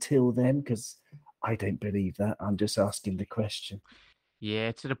do until then? Because I don't believe that. I'm just asking the question.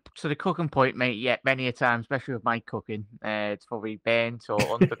 Yeah, to the cooking point, mate. Yeah, many a time, especially with my cooking, it's probably burnt or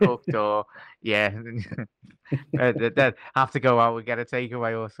undercooked, or they'd have to go out and get a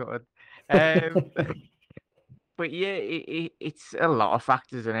takeaway or something. But yeah, it's a lot of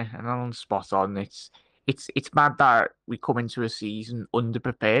factors in it, and I'm spot on. It's mad that we come into a season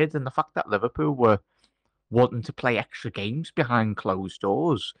underprepared, and the fact that Liverpool were wanting to play extra games behind closed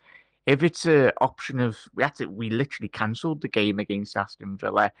doors. If it's an option of we literally cancelled the game against Aston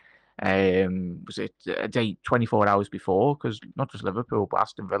Villa. Was it a day 24 hours before? Because not just Liverpool, but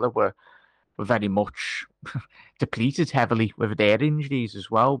Aston Villa were were very much depleted heavily with their injuries as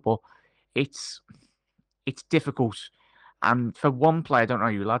well. But it's difficult. And for one player, I don't know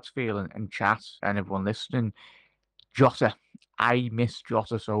how you lads feel in chat and everyone listening, Jota. I miss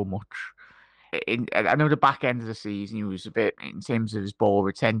Jota so much. I know the back end of the season he was a bit, in terms of his ball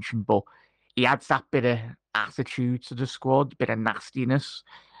retention, but he adds that bit of attitude to the squad, bit of nastiness.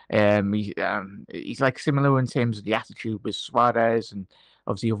 He's like similar in terms of the attitude with Suarez and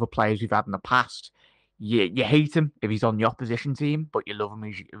obviously other players we've had in the past. You hate him if he's on the opposition team, but you love him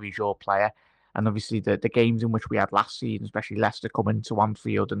if he's your player. And obviously the games in which we had last season, especially Leicester coming to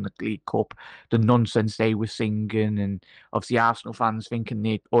Anfield and the League Cup, the nonsense they were singing, and obviously Arsenal fans thinking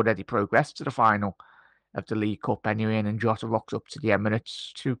they'd already progressed to the final of the League Cup anyway, and then Jota rocks up to the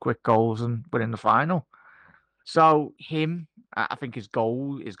Emirates, 2 quick goals and we're in the final. So him, I think his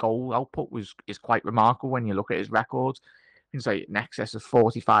goal output is quite remarkable when you look at his record. It's like in excess of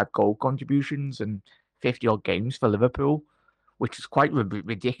 45 goal contributions and 50-odd games for Liverpool, which is quite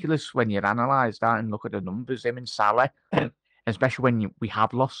ridiculous when you analyse that and look at the numbers. Him and Salah, especially when we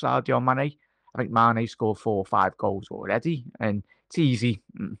have lost Sadio Mane. I think Mane scored 4 or 5 goals already, and it's easy.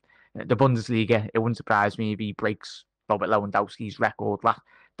 The Bundesliga, it wouldn't surprise me if he breaks Robert Lewandowski's record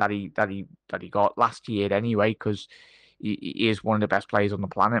that he got last year anyway, because he is one of the best players on the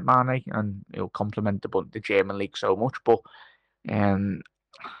planet, Mane, and he'll complement the German league so much. But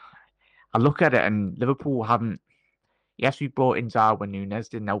I look at it, and Liverpool haven't. Yes, we brought in Darwin Núñez,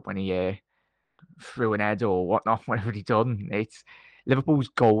 didn't help when he threw an head or whatnot, whatever he done. It's Liverpool's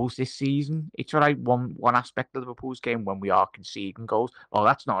goals this season. It's all right, one aspect of Liverpool's game when we are conceding goals. Oh,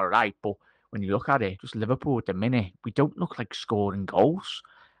 that's not all right, but when you look at it, just Liverpool at the minute, we don't look like scoring goals.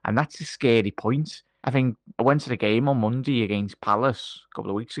 And that's a scary point. I think I went to the game on Monday against Palace a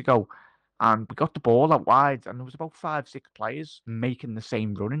couple of weeks ago, and we got the ball out wide, and there was about 5-6 players making the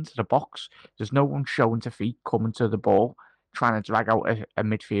same run into the box. There's no one showing to feet coming to the ball, trying to drag out a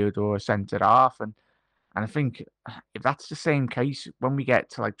midfield or a centre half. And I think if that's the same case, when we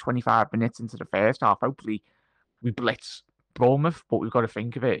get to like 25 minutes into the first half, hopefully we blitz Bournemouth. But we've got to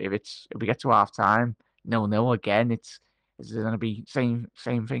think of it. If we get to half time, 0-0 again, it's going to be same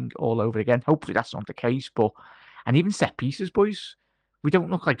thing all over again. Hopefully that's not the case. And even set pieces, boys. We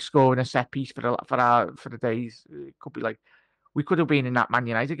don't look like scoring a set piece for the days. It could be like we could have been in that Man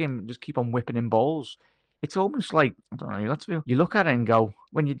United game and just keep on whipping in balls. It's almost like, I don't know, let's feel. You look at it and go,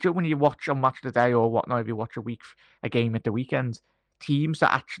 when you watch on Match of the Day or whatnot, if you watch a game at the weekend, teams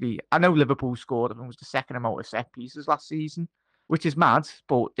that actually, I know Liverpool scored, I think it was the second amount of set pieces last season, which is mad,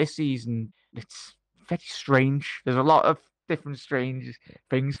 but this season it's very strange. There's a lot of different strange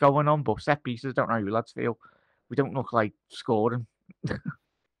things going on, but set pieces, don't know how you lads feel. We don't look like scoring.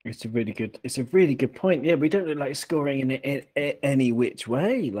 It's a really good point. Yeah, we don't look like scoring in any which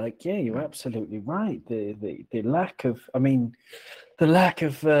way. Like, yeah, you're absolutely right. The lack of,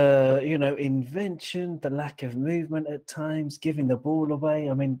 invention, the lack of movement at times, giving the ball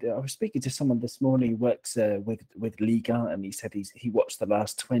away. I mean, I was speaking to someone this morning who works with Liga, and he said he watched the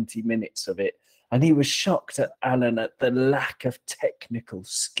last 20 minutes of it, and he was shocked at Alan at the lack of technical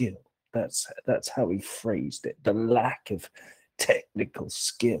skill. That's how he phrased it. The lack of technical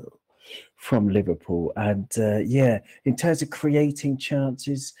skill from Liverpool. And in terms of creating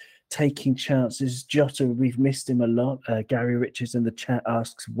chances, taking chances, Jota, we've missed him a lot. Gary Richards in the chat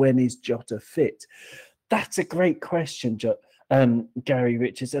asks, when is Jota fit? That's a great question, Gary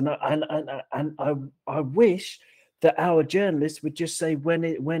Richards. And I wish that our journalists would just say,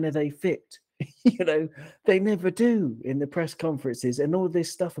 when are they fit? They never do in the press conferences, and all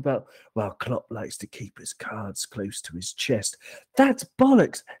this stuff about, well, Klopp likes to keep his cards close to his chest. That's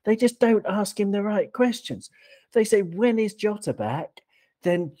bollocks. They just don't ask him the right questions. They say, when is Jota back?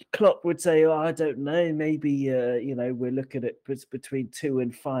 Then Klopp would say, oh, I don't know, maybe, we're looking at between 2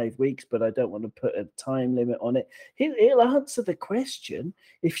 and 5 weeks, but I don't want to put a time limit on it. He'll answer the question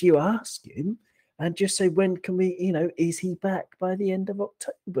if you ask him. And just say, when can we, is he back by the end of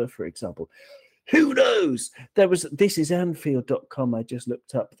October, for example? Who knows? This is Anfield.com. I just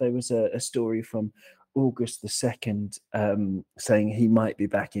looked up. There was a story from August the 2nd saying he might be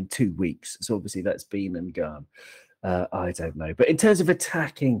back in 2 weeks. So obviously that's been and gone. I don't know. But in terms of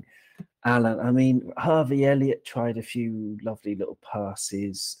attacking, Alan, I mean, Harvey Elliott tried a few lovely little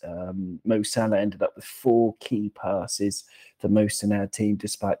passes. Mo Salah ended up with 4 key passes, the most in our team,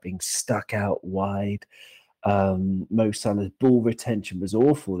 despite being stuck out wide. Mo Salah's ball retention was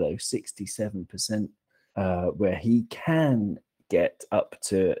awful, though, 67%, where he can get up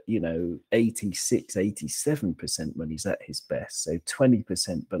to, 86, 87% when he's at his best. So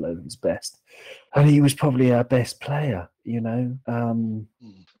 20% below his best. And he was probably our best player,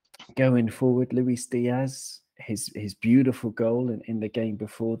 going forward, Luis Diaz, his beautiful goal in the game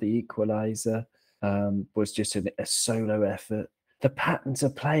before the equaliser was just a solo effort. The patterns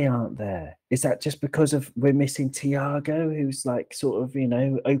of play aren't there. Is that just because we're missing Thiago, who's like sort of,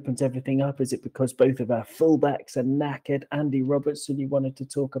 opens everything up? Is it because both of our fullbacks are knackered? Andy Robertson, you wanted to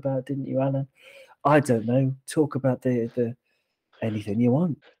talk about, didn't you, Alan? I don't know. Talk about the anything you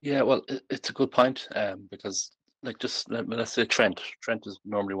want. Yeah, well, it's a good point because, let's say Trent. Trent is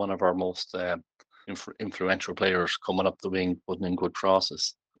normally one of our most influential players, coming up the wing, putting in good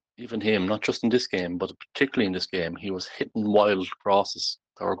crosses. Even him, not just in this game, but particularly in this game, he was hitting wild crosses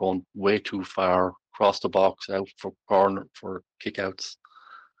that were going way too far across the box, out for corner, for kickouts.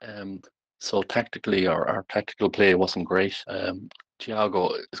 So tactically, our tactical play wasn't great.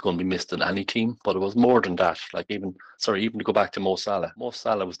 Thiago is going to be missed in any team, but it was more than that. Even to go back to Mo Salah. Mo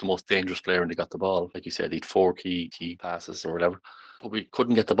Salah was the most dangerous player when he got the ball. Like you said, he had 4 key passes or whatever, but we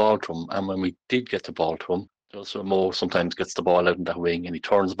couldn't get the ball to him. And when we did get the ball to him, so Mo sometimes gets the ball out in that wing and he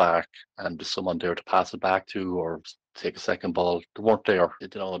turns back and there's someone there to pass it back to or take a second ball. They weren't there.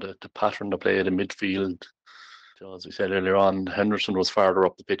 The pattern of play in midfield. As we said earlier on, Henderson was farther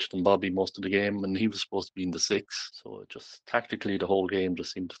up the pitch than Bobby most of the game, and he was supposed to be in the 6. So just tactically, the whole game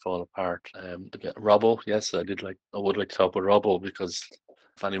just seemed to fall apart. Robbo, yes, I would like to talk about Robbo because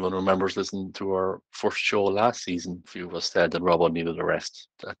if anyone remembers listening to our first show last season, a few of us said that Robbo needed a rest.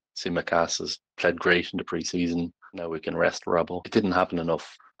 That Tsimikas has played great in the pre-season. Now we can rest Robbo. It didn't happen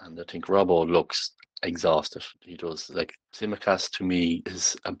enough, and I think Robbo looks exhausted. He does. Tsimikas to me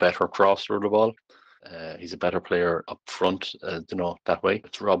is a better crosser of the ball. He's a better player up front, that way.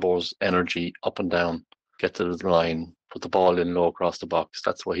 It's Robbo's energy up and down, get to the line, put the ball in low across the box.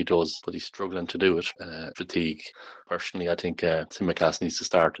 That's what he does, but he's struggling to do it. Fatigue. Personally, I think Tsimikas needs to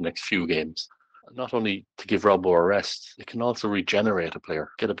start the next few games. Not only to give Robbo a rest, it can also regenerate a player,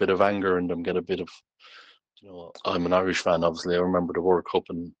 get a bit of anger in them, get a bit of, I'm an Irish fan, obviously. I remember the World Cup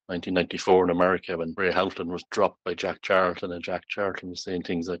in 1994 in America when Ray Houghton was dropped by Jack Charlton, and Jack Charlton was saying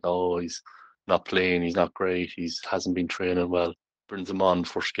things like, oh, he's not playing, he's not great, hasn't been training well. Brings him on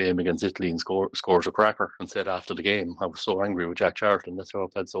first game against Italy and scores a cracker, and said after the game, I was so angry with Jack Charlton, that's how I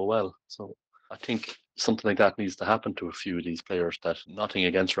played so well. So I think something like that needs to happen to a few of these players. That nothing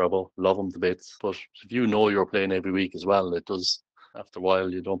against Robbo, love him to bits, but if you're playing every week as well, it does, after a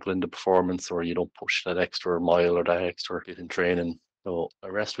while, you don't put in the performance or you don't push that extra mile or that extra bit in training. So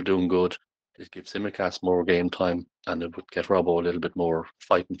the rest were doing good. It gives Tsimikas more game time and it would get Robbo a little bit more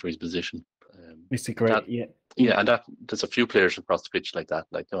fighting for his position. It's a great, and there's a few players across the pitch like that,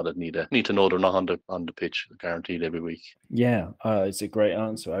 that need to know they're not on the pitch guaranteed every week. Yeah, it's a great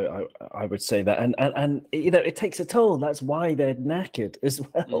answer. I would say that, and it takes a toll. That's why they're knackered as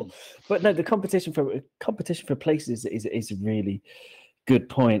well. But no, the competition for places is a really good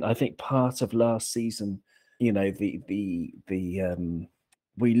point. I think part of last season, we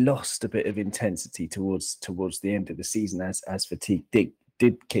lost a bit of intensity towards the end of the season as fatigue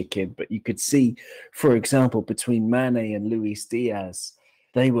did kick in, but you could see, for example, between Mane and Luis Diaz,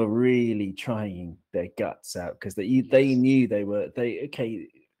 they were really trying their guts out because they knew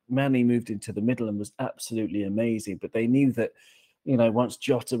Mane moved into the middle and was absolutely amazing, but they knew that once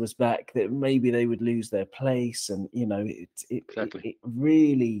Jota was back that maybe they would lose their place, and it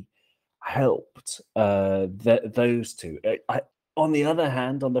really helped those two. On the other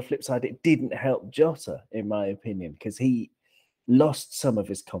hand, on the flip side, it didn't help Jota, in my opinion, because he lost some of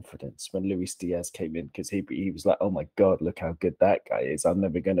his confidence when Luis Diaz came in, because he was like, oh my God, look how good that guy is. I'm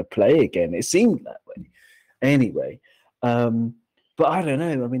never going to play again. It seemed that way. Anyway, but I don't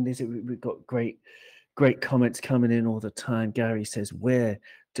know. I mean, we've got great comments coming in all the time. Gary says, where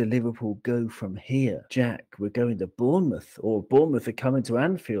do Liverpool go from here? Jack, we're going to Bournemouth, or Bournemouth are coming to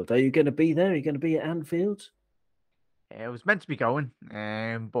Anfield. Are you going to be there? Are you going to be at Anfield? It was meant to be going,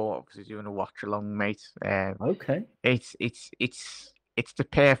 but obviously doing a watch along, mate. Okay. It's the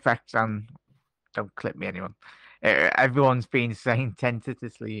perfect, and don't clip me, anyone. Everyone's been saying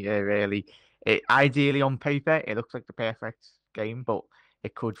tentatively, really. Ideally on paper, it looks like the perfect game, but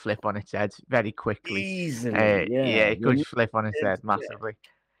it could flip on its head very quickly. Easily, it could flip on its head massively.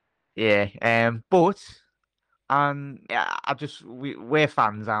 Yeah. But. And we're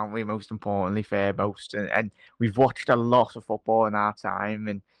fans, aren't we? Most importantly, Fairmost, and we've watched a lot of football in our time,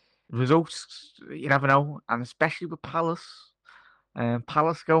 and results, you never know, and especially with Palace.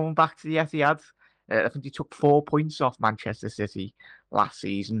 Palace going back to the Etihad. I think they took 4 points off Manchester City last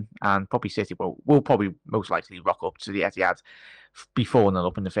season, and probably City will probably most likely rock up to the Etihad before 4-0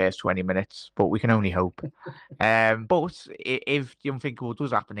 up in the first 20 minutes, but we can only hope. But if the unthinkable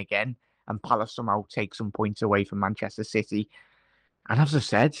does happen again, and Palace somehow take some points away from Manchester City, And as I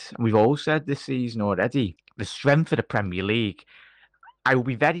said, we've all said this season already, the strength of the Premier League. I will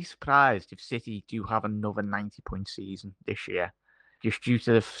be very surprised if City do have another 90-point season this year, just due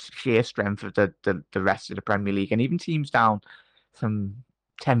to the sheer strength of the rest of the Premier League. And even teams down from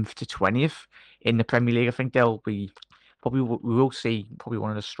 10th to 20th in the Premier League, I think they'll be we will see probably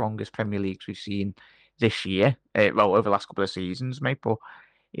one of the strongest Premier Leagues we've seen this year. Well, over the last couple of seasons, mate. But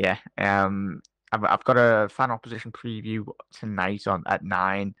yeah, I've got a fan opposition preview tonight at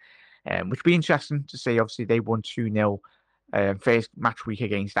 9, which will be interesting to see. Obviously, they won 2-0 first match week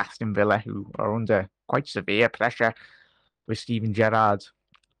against Aston Villa, who are under quite severe pressure with Steven Gerrard.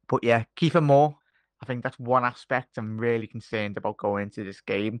 But yeah, Kiefer Moore, I think that's one aspect I'm really concerned about going into this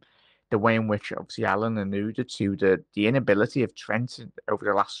game. The way in which, obviously, Alan alluded to the inability of Trent over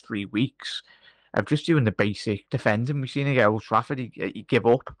the last 3 weeks of just doing the basic defending. We've seen it at Old Trafford, he give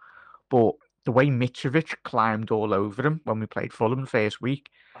up. But the way Mitrovic climbed all over him when we played Fulham the first week,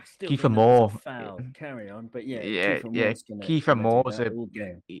 I still Kiefer think that was a Moore. foul. Carry on, but yeah, Yeah, Kiefer Moore's gonna do that all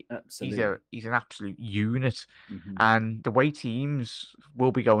game. Absolutely. He's an absolute unit. Mhm. And the way teams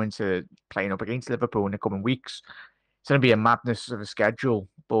will be going to playing up against Liverpool in the coming weeks, it's going to be a madness of a schedule,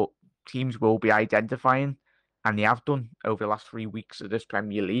 but teams will be identifying, and they have done over the last 3 weeks of this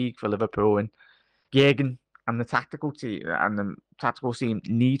Premier League for Liverpool. And Jurgen and the tactical team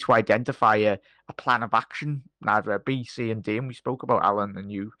need to identify a plan of action, either a B, C, and D. And we spoke about Alan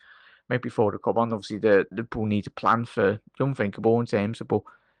and you maybe before the come on. Obviously, the Liverpool need a plan for the unthinkable in terms of, but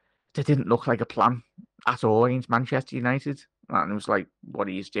they didn't look like a plan at all against Manchester United. And it was like, what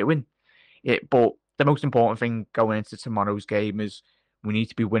are you doing? But the most important thing going into tomorrow's game is we need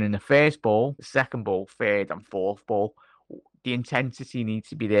to be winning the first ball, the second ball, third and fourth ball. The intensity needs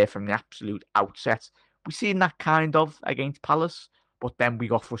to be there from the absolute outset. We've seen that kind of against Palace, but then we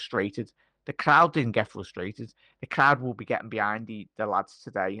got frustrated. The crowd didn't get frustrated. The crowd will be getting behind the lads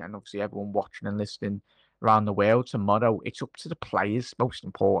today, and obviously everyone watching and listening around the world tomorrow. It's up to the players, most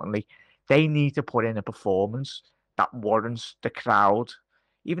importantly. They need to put in a performance that warrants the crowd.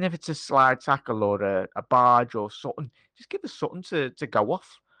 Even if it's a slide tackle or a barge or something, just give us something to go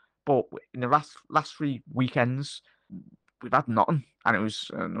off. But in the last 3 weekends, we've had nothing. And it was,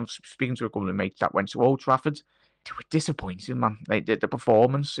 I was speaking to a couple of mates that went to Old Trafford. They were disappointed, man. They did the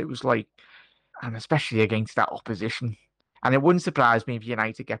performance. It was like, and especially against that opposition. And it wouldn't surprise me if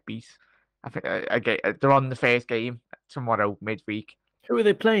United get beat. I think they're on the first game tomorrow, midweek. Who are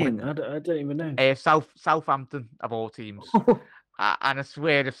they playing? I don't even know. Southampton, of all teams. And I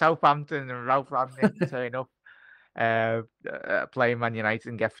swear, if Southampton and Ralph Rangnick turn up playing Man United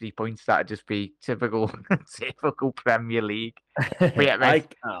and get 3 points, that'd just be typical Premier League. But yeah,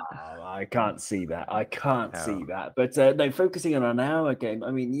 I can't see that. I can't see that. But no, focusing on our game, I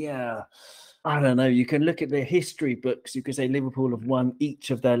mean, yeah, I don't know. You can look at their history books. You could say Liverpool have won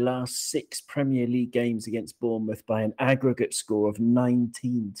each of their last 6 Premier League games against Bournemouth by an aggregate score of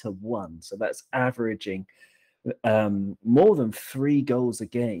 19-1. So that's averaging more than 3 goals a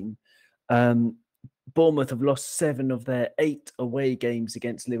game. Bournemouth have lost 7 of their 8 away games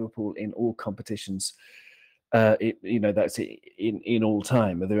against Liverpool in all competitions. That's in all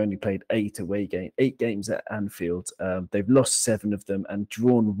time. They've only played 8 games at Anfield. They've lost 7 of them and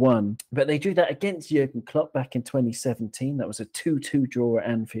drawn 1. But they drew that against Jurgen Klopp back in 2017. That was a 2-2 draw at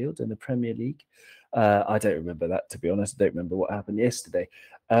Anfield in the Premier League. I don't remember that, to be honest. I don't remember what happened yesterday.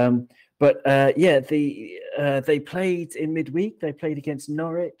 They played in midweek. They played against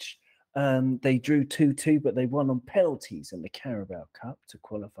Norwich. They drew 2-2, but they won on penalties in the Carabao Cup to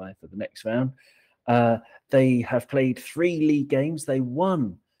qualify for the next round. They have played 3 league games. They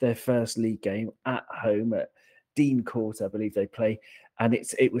won their first league game at home at Dean Court, I believe they play. And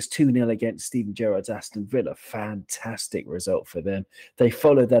it was 2-0 against Steven Gerrard's Aston Villa. Fantastic result for them. They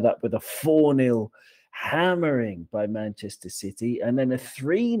followed that up with a 4-0 hammering by Manchester City, and then a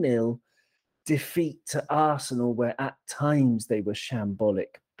 3-0 defeat to Arsenal, where at times they were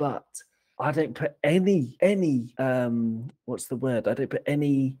shambolic. But I don't put any what's the word? I don't put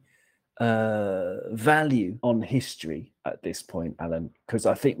any value on history at this point, Alan, because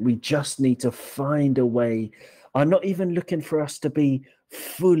I think we just need to find a way. I'm not even looking for us to be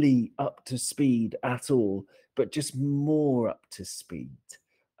fully up to speed at all, but just more up to speed.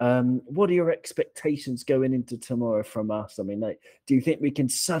 What are your expectations going into tomorrow from us? I mean, do you think we can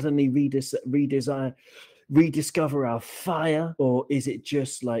suddenly rediscover our fire, or is it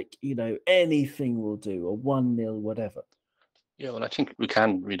just like, anything will do, or 1-0, whatever? Yeah, well, I think we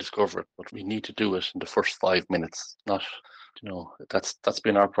can rediscover it, but we need to do it in the first 5 minutes. Not, that's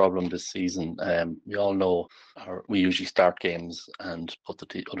been our problem this season. We all know we usually start games and put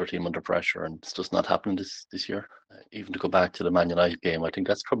the other team under pressure, and it's just not happening this year. Even to go back to the Man United game, I think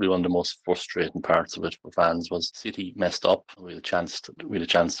that's probably one of the most frustrating parts of it for fans was City messed up. We had a chance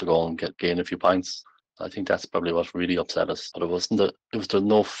to go and gain a few points. I think that's probably what really upset us. But it was the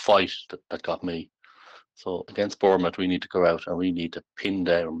no fight that got me. So against Bournemouth, we need to go out and we need to pin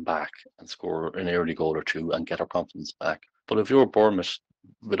them back and score an early goal or two and get our confidence back. But if you're Bournemouth,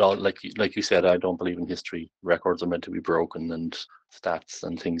 with all like you said, I don't believe in history. Records are meant to be broken, and stats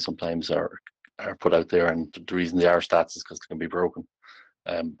and things sometimes are put out there, and the reason they are stats is because they can be broken.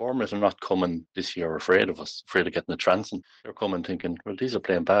 Bournemouth are not coming this year afraid of us, afraid of getting a transfer. They're coming thinking, well, these are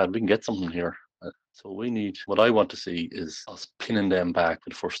playing bad. We can get something here. So what I want to see is us pinning them back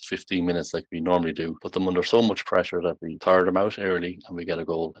for the first 15 minutes like we normally do, put them under so much pressure that we tire them out early and we get a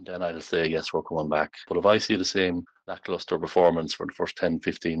goal. And then I'll say, yes, we're coming back. But if I see the same lackluster performance for the first 10,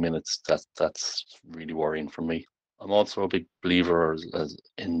 15 minutes, that's really worrying for me. I'm also a big believer as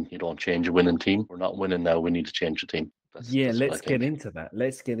in you don't change a winning team. We're not winning now. We need to change the team. Let's get into that.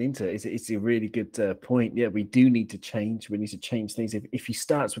 It's a really good point. Yeah, we do need to change. We need to change things. If he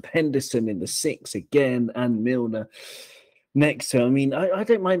starts with Henderson in the 6 again and Milner next to him, I mean, I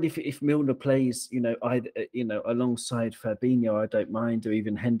don't mind if Milner plays, alongside Fabinho. I don't mind, or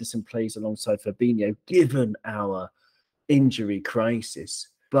even Henderson plays alongside Fabinho, given our injury crisis.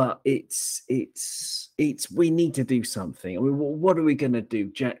 But it's we need to do something. I mean, what are we going to do,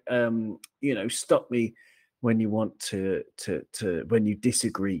 Jack? Stop me when you want to when you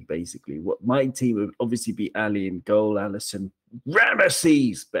disagree, basically. What my team would obviously be Ali in goal, Alisson,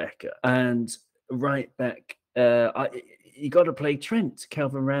 Ramesses, Becker, and right back. You got to play Trent.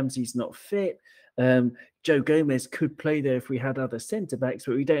 Calvin Ramsey's not fit. Joe Gomez could play there if we had other centre backs,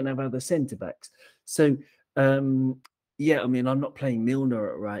 but we don't have other centre backs. So yeah, I mean, I'm not playing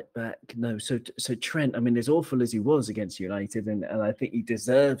Milner at right back. No, so Trent. I mean, as awful as he was against United, and I think he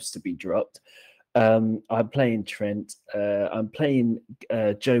deserves to be dropped. I'm playing Trent. I'm playing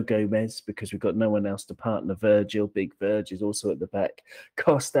Joe Gomez because we've got no one else to partner Virgil. Big Virg is also at the back.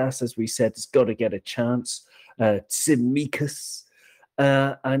 Costas, as we said, has got to get a chance. Tsimikas.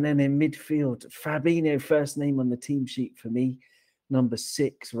 And then in midfield, Fabinho, first name on the team sheet for me. Number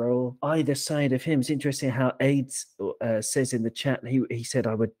 6 role. Either side of him. It's interesting how Aids says in the chat, he said,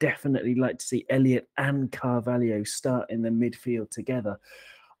 I would definitely like to see Elliott and Carvalho start in the midfield together.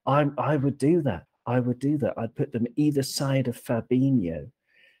 I would do that. I'd put them either side of Fabinho.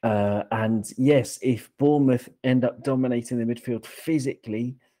 And yes, if Bournemouth end up dominating the midfield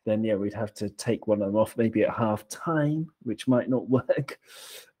physically, then yeah, we'd have to take one of them off maybe at half time, which might not work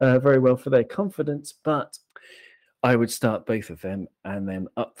very well for their confidence. But I would start both of them. And then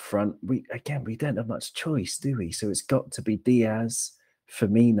up front, we don't have much choice, do we? So it's got to be Diaz,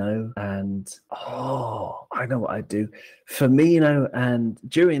 Firmino, and I know what I'd do. Firmino, and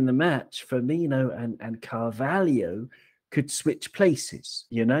during the match, Firmino and Carvalho could switch places,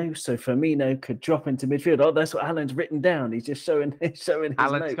 so Firmino could drop into midfield. Oh, that's what Alan's written down. He's just showing his Alan's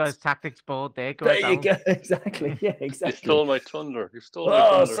notes. got his tactics board there. There you go. Exactly. Yeah, exactly. You stole my thunder.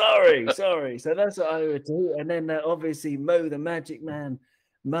 Sorry. So that's what I would do. And then obviously Mo, the magic man,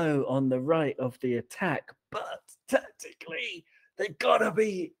 Mo on the right of the attack. But tactically, they've got to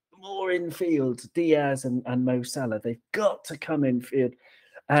be more in field. Diaz and Mo Salah, they've got to come in field.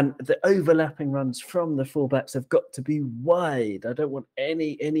 And the overlapping runs from the fullbacks have got to be wide. I don't want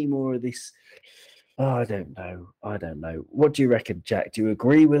any more of this. Oh, I don't know. What do you reckon, Jack? Do you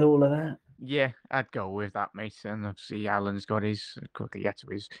agree with all of that? Yeah, I'd go with that, mate. And obviously Alan's got his, quickly get to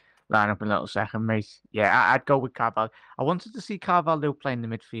his lineup in a little second, mate. Yeah, I'd go with Carvalho. I wanted to see Carvalho play in the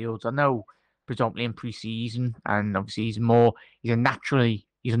midfield. I know predominantly in pre-season, and obviously he's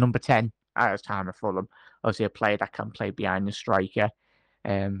a number 10 at his time at Fulham. Obviously a player that can play behind the striker.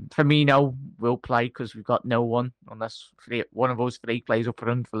 Firmino will play because we've got no one unless one of us 3 plays up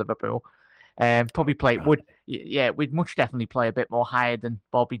front for Liverpool. Probably play we'd much definitely play a bit more higher than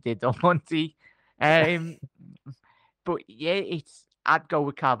Bobby did on Monday. But yeah, I'd go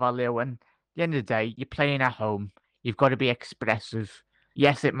with Carvalho. And at the end of the day, you're playing at home. You've got to be expressive.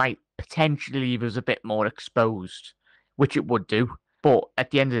 Yes, it might potentially leave us a bit more exposed, which it would do. But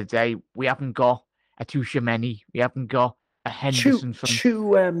at the end of the day, we haven't got a Tchouaméni. We haven't got a Henderson from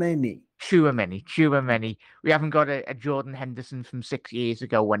Tchouaméni. We haven't got a Jordan Henderson from 6 years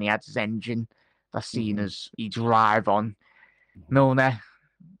ago when he had his engine that's seen as he drive on. Milner,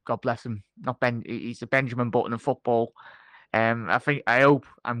 God bless him, he's a Benjamin Button of football. I hope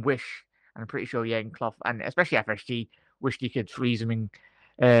and wish, and I'm pretty sure Jurgen Klopp and especially FSG wish you could freeze him in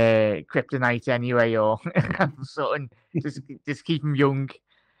kryptonite anyway, or something. Just keep him young.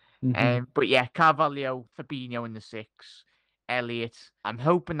 But yeah, Carvalho, Fabinho in the 6, Elliott. I'm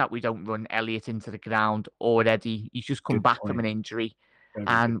hoping that we don't run Elliott into the ground already. He's just come back from an injury,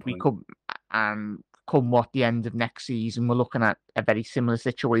 and we come the end of next season, we're looking at a very similar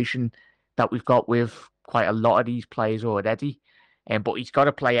situation that we've got with quite a lot of these players already. But he's got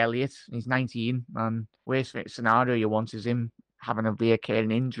to play Elliott. He's 19, and worst scenario you want is him having a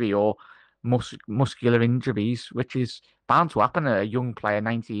reoccurring injury or muscular injuries, which is bound to happen at a young player,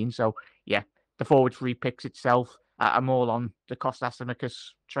 19. So yeah, the forward 3 picks itself. I'm all on the Kostas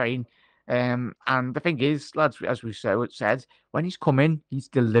Tsimikas train. And the thing is, lads, as we said, when he's come in, he's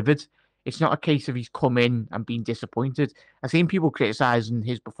delivered. It's not a case of he's come in and been disappointed. I've seen people criticising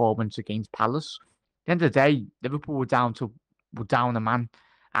his performance against Palace. At the end of the day, Liverpool were down a man,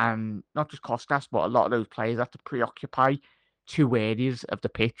 and not just Kostas, but a lot of those players have to preoccupy 2 areas of the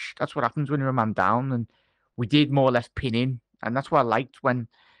pitch. That's what happens when you're a man down, and we did more or less pin in, and that's what I liked when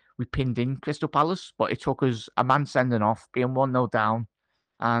we pinned in Crystal Palace. But it took us a man sending off, being 1-0 down,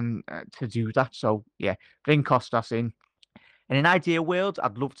 and to do that. So yeah, bring Kostas in. In an ideal world,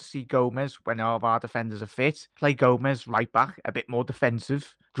 I'd love to see Gomez, when all of our defenders are fit, play Gomez right back, a bit more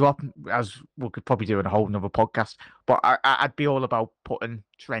defensive, drop, as we could probably do in a whole nother podcast, but I'd be all about putting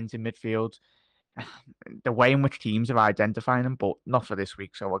Trent in midfield. The way in which teams are identifying him, but not for this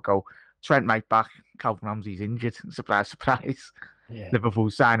week, so I'll go Trent right back, Calvin Ramsey's injured, surprise, surprise. Yeah. Liverpool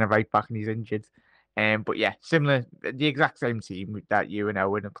sign a right back and he's injured. But yeah, similar, the exact same team that you and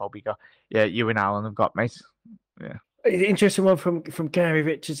Owen have probably got. Yeah, you and Alan have got, mate. Yeah. Interesting one from Gary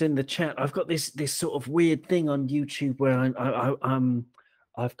Richards in the chat. I've got this sort of weird thing on YouTube where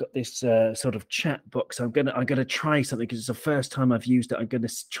I've got this sort of chat box. I'm gonna try something because it's the first time I've used it. I'm gonna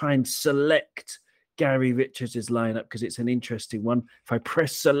try and select Gary Richards' lineup because it's an interesting one. If I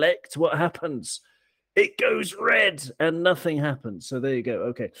press select, what happens? It goes red and nothing happens. So there you go.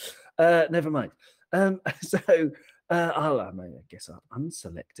 Okay, never mind. I guess I'll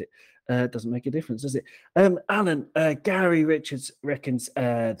unselect it. Doesn't make a difference, does it? Alan, Gary Richards reckons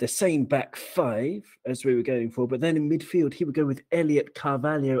the same back 5 as we were going for, but then in midfield, he would go with Elliott,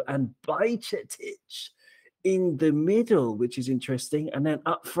 Carvalho and Bajcetic in the middle, which is interesting. And then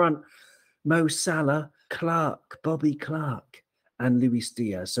up front, Mo Salah, Bobby Clark and Luis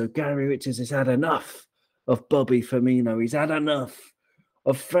Diaz. So Gary Richards has had enough of Bobby Firmino. He's had enough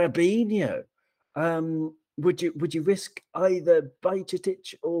of Fabinho. Would you risk either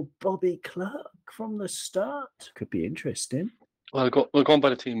Bajcetic or Bobby Clark from the start? Could be interesting. Well, going by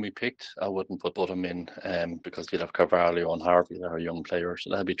the team we picked, I wouldn't put both of them in because you'd have Carvalho and Harvey that are young players.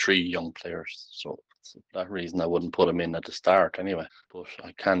 So that'd be 3 young players. So for that reason, I wouldn't put them in at the start anyway. But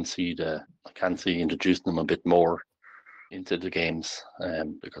I can see introducing them a bit more into the games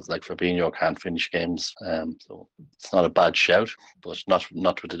because like Fabinho can't finish games. So it's not a bad shout, but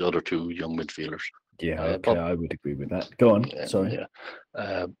not with the other 2 young midfielders. Yeah, okay, I would agree with that. Go on, sorry.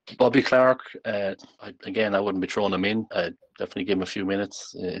 Yeah. Bobby Clark, I wouldn't be throwing him in. I'd definitely give him a few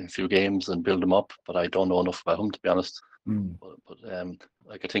minutes in a few games and build him up, but I don't know enough about him, to be honest. But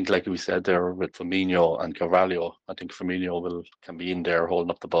I think, like we said there with Firmino and Carvalho, I think Firmino can be in there holding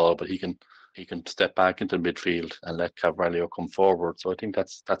up the ball, but he can step back into midfield and let Carvalho come forward. So I think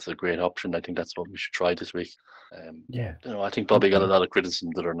that's a great option. I think that's what we should try this week. I think Bobby got a lot of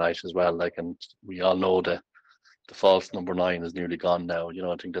criticism the other night as well. And we all know that the false number 9 is nearly gone now.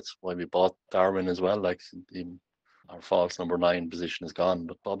 I think that's why we bought Darwin as well. Our false number 9 position is gone.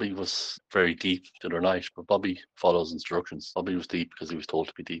 But Bobby was very deep the other night. But Bobby follows instructions. Bobby was deep because he was told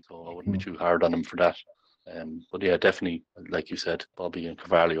to be deep. So I wouldn't be too hard on him for that. But yeah, definitely, like you said, Bobby and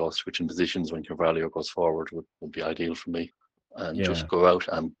Carvalho switching positions when Carvalho goes forward would be ideal for me. And just go out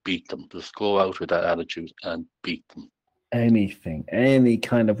and beat them. Just go out with that attitude and beat them. Any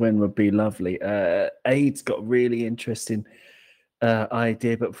kind of win would be lovely. Aid's got a really interesting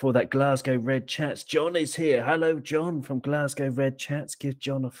idea, but before that, Glasgow Red Chats. John is here. Hello, John from Glasgow Red Chats. Give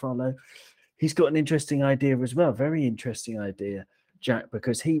John a follow. He's got an interesting idea as well. Very interesting idea, Jack,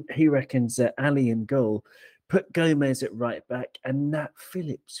 because he reckons that Ali in goal, put Gomez at right back, and Nat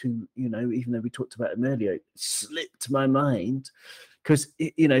Phillips, who, even though we talked about him earlier, slipped my mind because,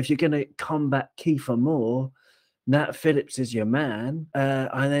 if you're going to combat Kiefer Moore, Nat Phillips is your man,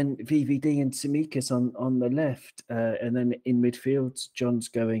 and then VVD and Tsimikas on the left, and then in midfield, John's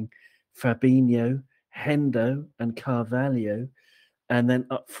going Fabinho, Hendo, and Carvalho, and then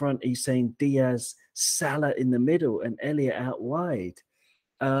up front he's saying Diaz, Salah in the middle, and Elliott out wide.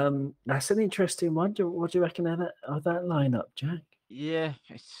 That's an interesting one. What do you reckon of that lineup, Jack? Yeah,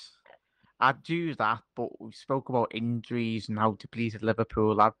 I'd do that, but we spoke about injuries and how depleted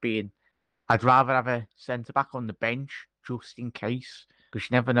Liverpool have been. I'd rather have a centre back on the bench just in case, because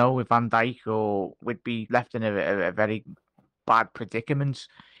you never know with Van Dijk, or we'd be left in a very bad predicament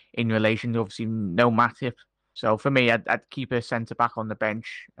in relation to obviously no Matip. So for me, I'd keep a centre back on the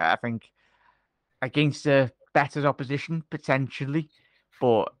bench. I think against a better opposition potentially,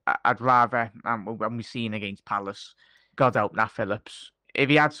 but I'd rather, when we've seen against Palace, God help Nat Phillips. If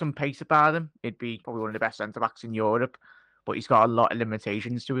he had some pace about him, he'd be probably one of the best centre backs in Europe. But he's got a lot of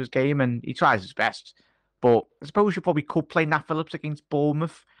limitations to his game, and he tries his best. But I suppose you probably could play Nat Phillips against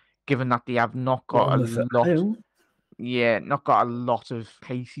Bournemouth, given that they have not got Bournemouth a at lot. home. Yeah, not got a lot of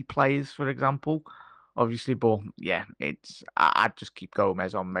pacey players, for example. Obviously, but yeah, I'd just keep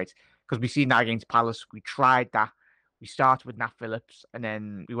Gomez on, mate, because we seen that against Palace. We tried that. We started with Nat Phillips, and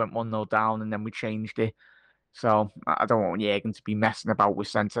then we went 1-0 down, and then we changed it. So I don't want Jürgen to be messing about with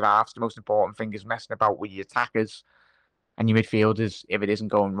centre halves. The most important thing is messing about with your attackers and your midfielders if it isn't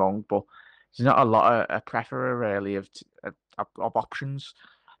going wrong. But there's not a lot of a plethora really of options.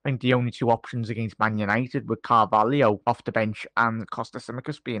 I think the only two options against Man United were Carvalho off the bench and Costa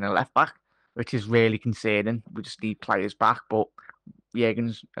Simicas being a left back, which is really concerning. We just need players back. But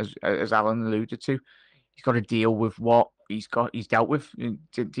Jürgen's, as Alan alluded to, he's got to deal with what he's dealt with,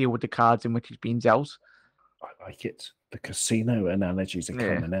 to deal with the cards in which he's been dealt. I like it. The casino analogies are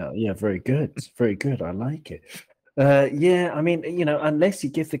Yeah. coming out. Yeah, very good. Very good. I like it. Yeah, I mean, unless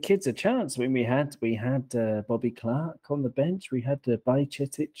you give the kids a chance. I mean, we had Bobby Clark on the bench. We had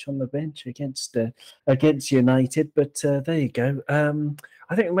Bajcetic on the bench against United. But there you go.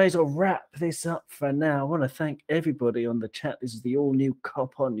 I think we may as well wrap this up for now. I want to thank everybody on the chat. This is the all new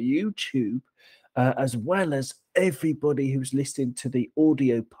Cop on YouTube, as well as everybody who's listening to the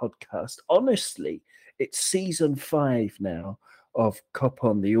audio podcast. Honestly, it's season 5 now of Cop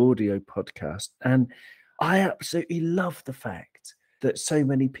on the audio podcast, and I absolutely love the fact that so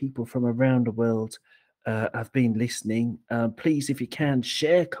many people from around the world have been listening. Please, if you can,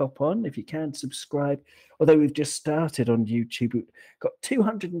 share Cop On. If you can, subscribe. Although we've just started on YouTube, we've got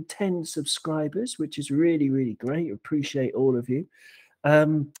 210 subscribers, which is really, really great. Appreciate all of you.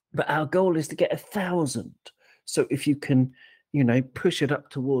 But our goal is to get 1,000. So if you can, push it up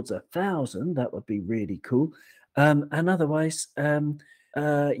towards 1,000, that would be really cool. And otherwise,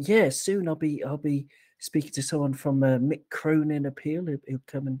 yeah, soon I'll be speaking to someone from Mick Cronin Appeal. He'll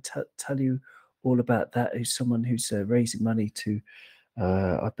come and tell you all about that. Who's someone who's raising money to,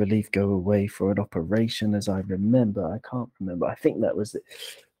 I believe, go away for an operation, as I remember. I can't remember. I think that was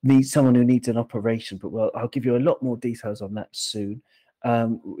someone who needs an operation. But well, I'll give you a lot more details on that soon.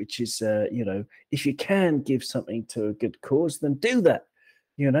 Which is, if you can give something to a good cause, then do that.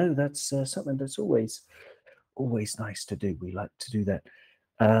 That's something that's always nice to do. We like to do that.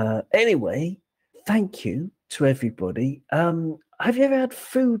 Anyway, thank you to everybody. Have you ever had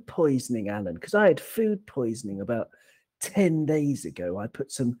food poisoning, Alan? Because I had food poisoning about 10 days ago. I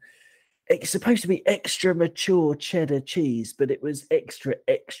put it's supposed to be extra mature cheddar cheese, but it was extra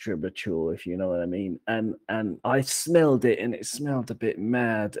mature, if you know what I mean. And I smelled it, and it smelled a bit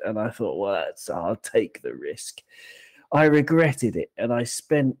mad. And I thought, well, I'll take the risk. I regretted it, and I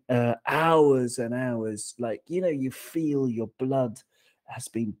spent hours and hours, you feel your blood has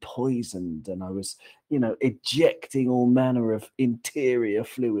been poisoned, and I was, ejecting all manner of interior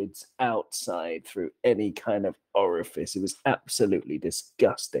fluids outside through any kind of orifice. It was absolutely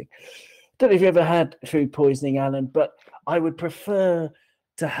disgusting. Don't know if you ever had food poisoning, Alan, but I would prefer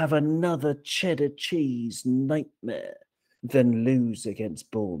to have another cheddar cheese nightmare than lose against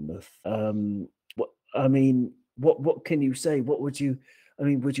Bournemouth. What can you say? Would you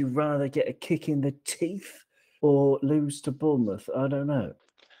rather get a kick in the teeth or lose to Bournemouth? I don't know.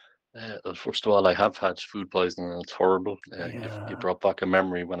 Well, first of all, I have had food poisoning, and it's horrible. You brought back a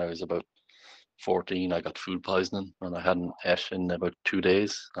memory. When I was about 14, I got food poisoning, and I hadn't ate in about 2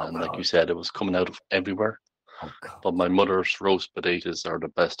 days. And like you said, it was coming out of everywhere. Oh, God. But my mother's roast potatoes are the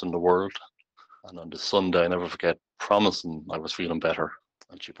best in the world. And on the Sunday, I never forget, promising I was feeling better.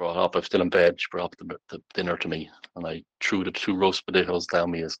 And she brought up, I was still in bed, she brought up the dinner to me. And I threw the 2 roast potatoes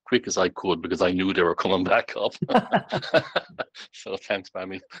down me as quick as I could, because I knew they were coming back up. So thanks,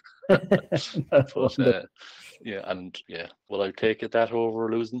 Mammy. But, will I take it that over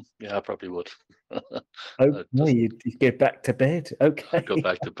losing? Yeah, I probably would. No, you get back to bed. Okay. I'd go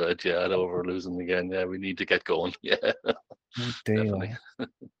back to bed, yeah, I'd over losing again. Yeah, we need to get going. Yeah. Oh, dear. Definitely.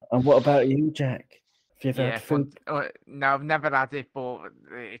 And what about you, Jack? Have you ever had food? No, I've never had it, but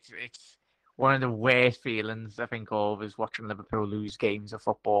it's one of the worst feelings I think of is watching Liverpool lose games of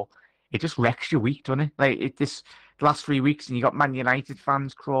football. It just wrecks your week, doesn't it? Like this the last 3 weeks, and you got Man United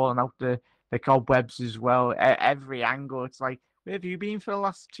fans crawling out the cobwebs as well. Every angle, it's like, where have you been for the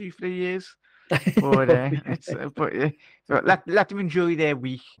last 2-3 years? But so let them enjoy their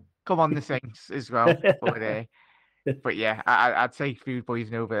week. Come on, the Saints as well. But yeah, I'd say food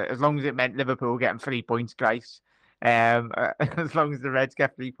poison over, as long as it meant Liverpool getting 3 points, guys. As long as the Reds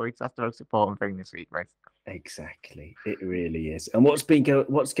get 3 points, that's the most important thing this week, right? Exactly, it really is. And what's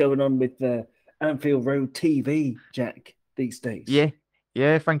going on with the Anfield Road TV, Jack, these days? Yeah.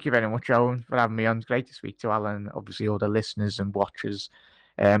 Thank you very much, Owen, for having me on. It's great to speak to Alan, obviously all the listeners and watchers.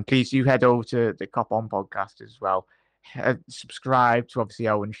 Please do head over to the Cop On podcast as well. Subscribe to obviously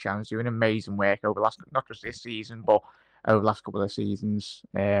Owen's channel. Doing amazing work over the last, not just this season, but over the last couple of seasons.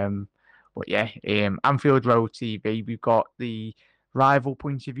 But yeah, Anfield Road TV. We've got the Rival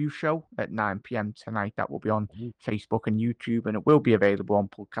Point of View show at 9 p.m. tonight. That will be on Facebook and YouTube, and it will be available on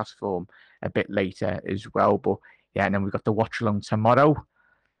podcast form a bit later as well. But yeah, and then we've got the watch along tomorrow.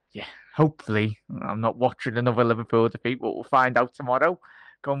 Yeah, hopefully I'm not watching another Liverpool defeat, but we'll find out tomorrow.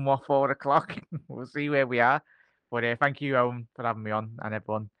 Come 4 o'clock. We'll see where we are. But thank you, Owen, for having me on, and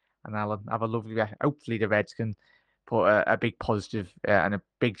everyone. And Alan, have a lovely day. Hopefully the Reds can put a big positive and a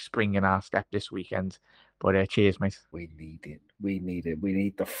big spring in our step this weekend. But cheers, mate. We need it. We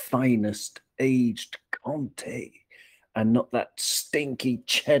need the finest aged Conte and not that stinky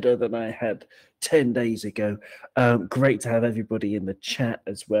cheddar that I had 10 days ago. Great to have everybody in the chat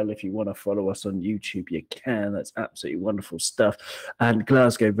as well. If you want to follow us on YouTube, you can. That's absolutely wonderful stuff. And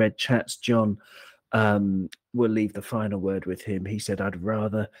Glasgow Red Chats, John, we'll leave the final word with him. He said, I'd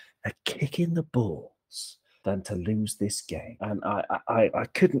rather a kick in the balls than to lose this game. And I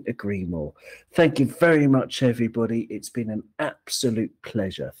couldn't agree more. Thank you very much, everybody. It's been an absolute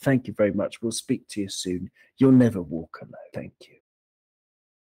pleasure. Thank you very much. We'll speak to you soon. You'll never walk alone. Thank you.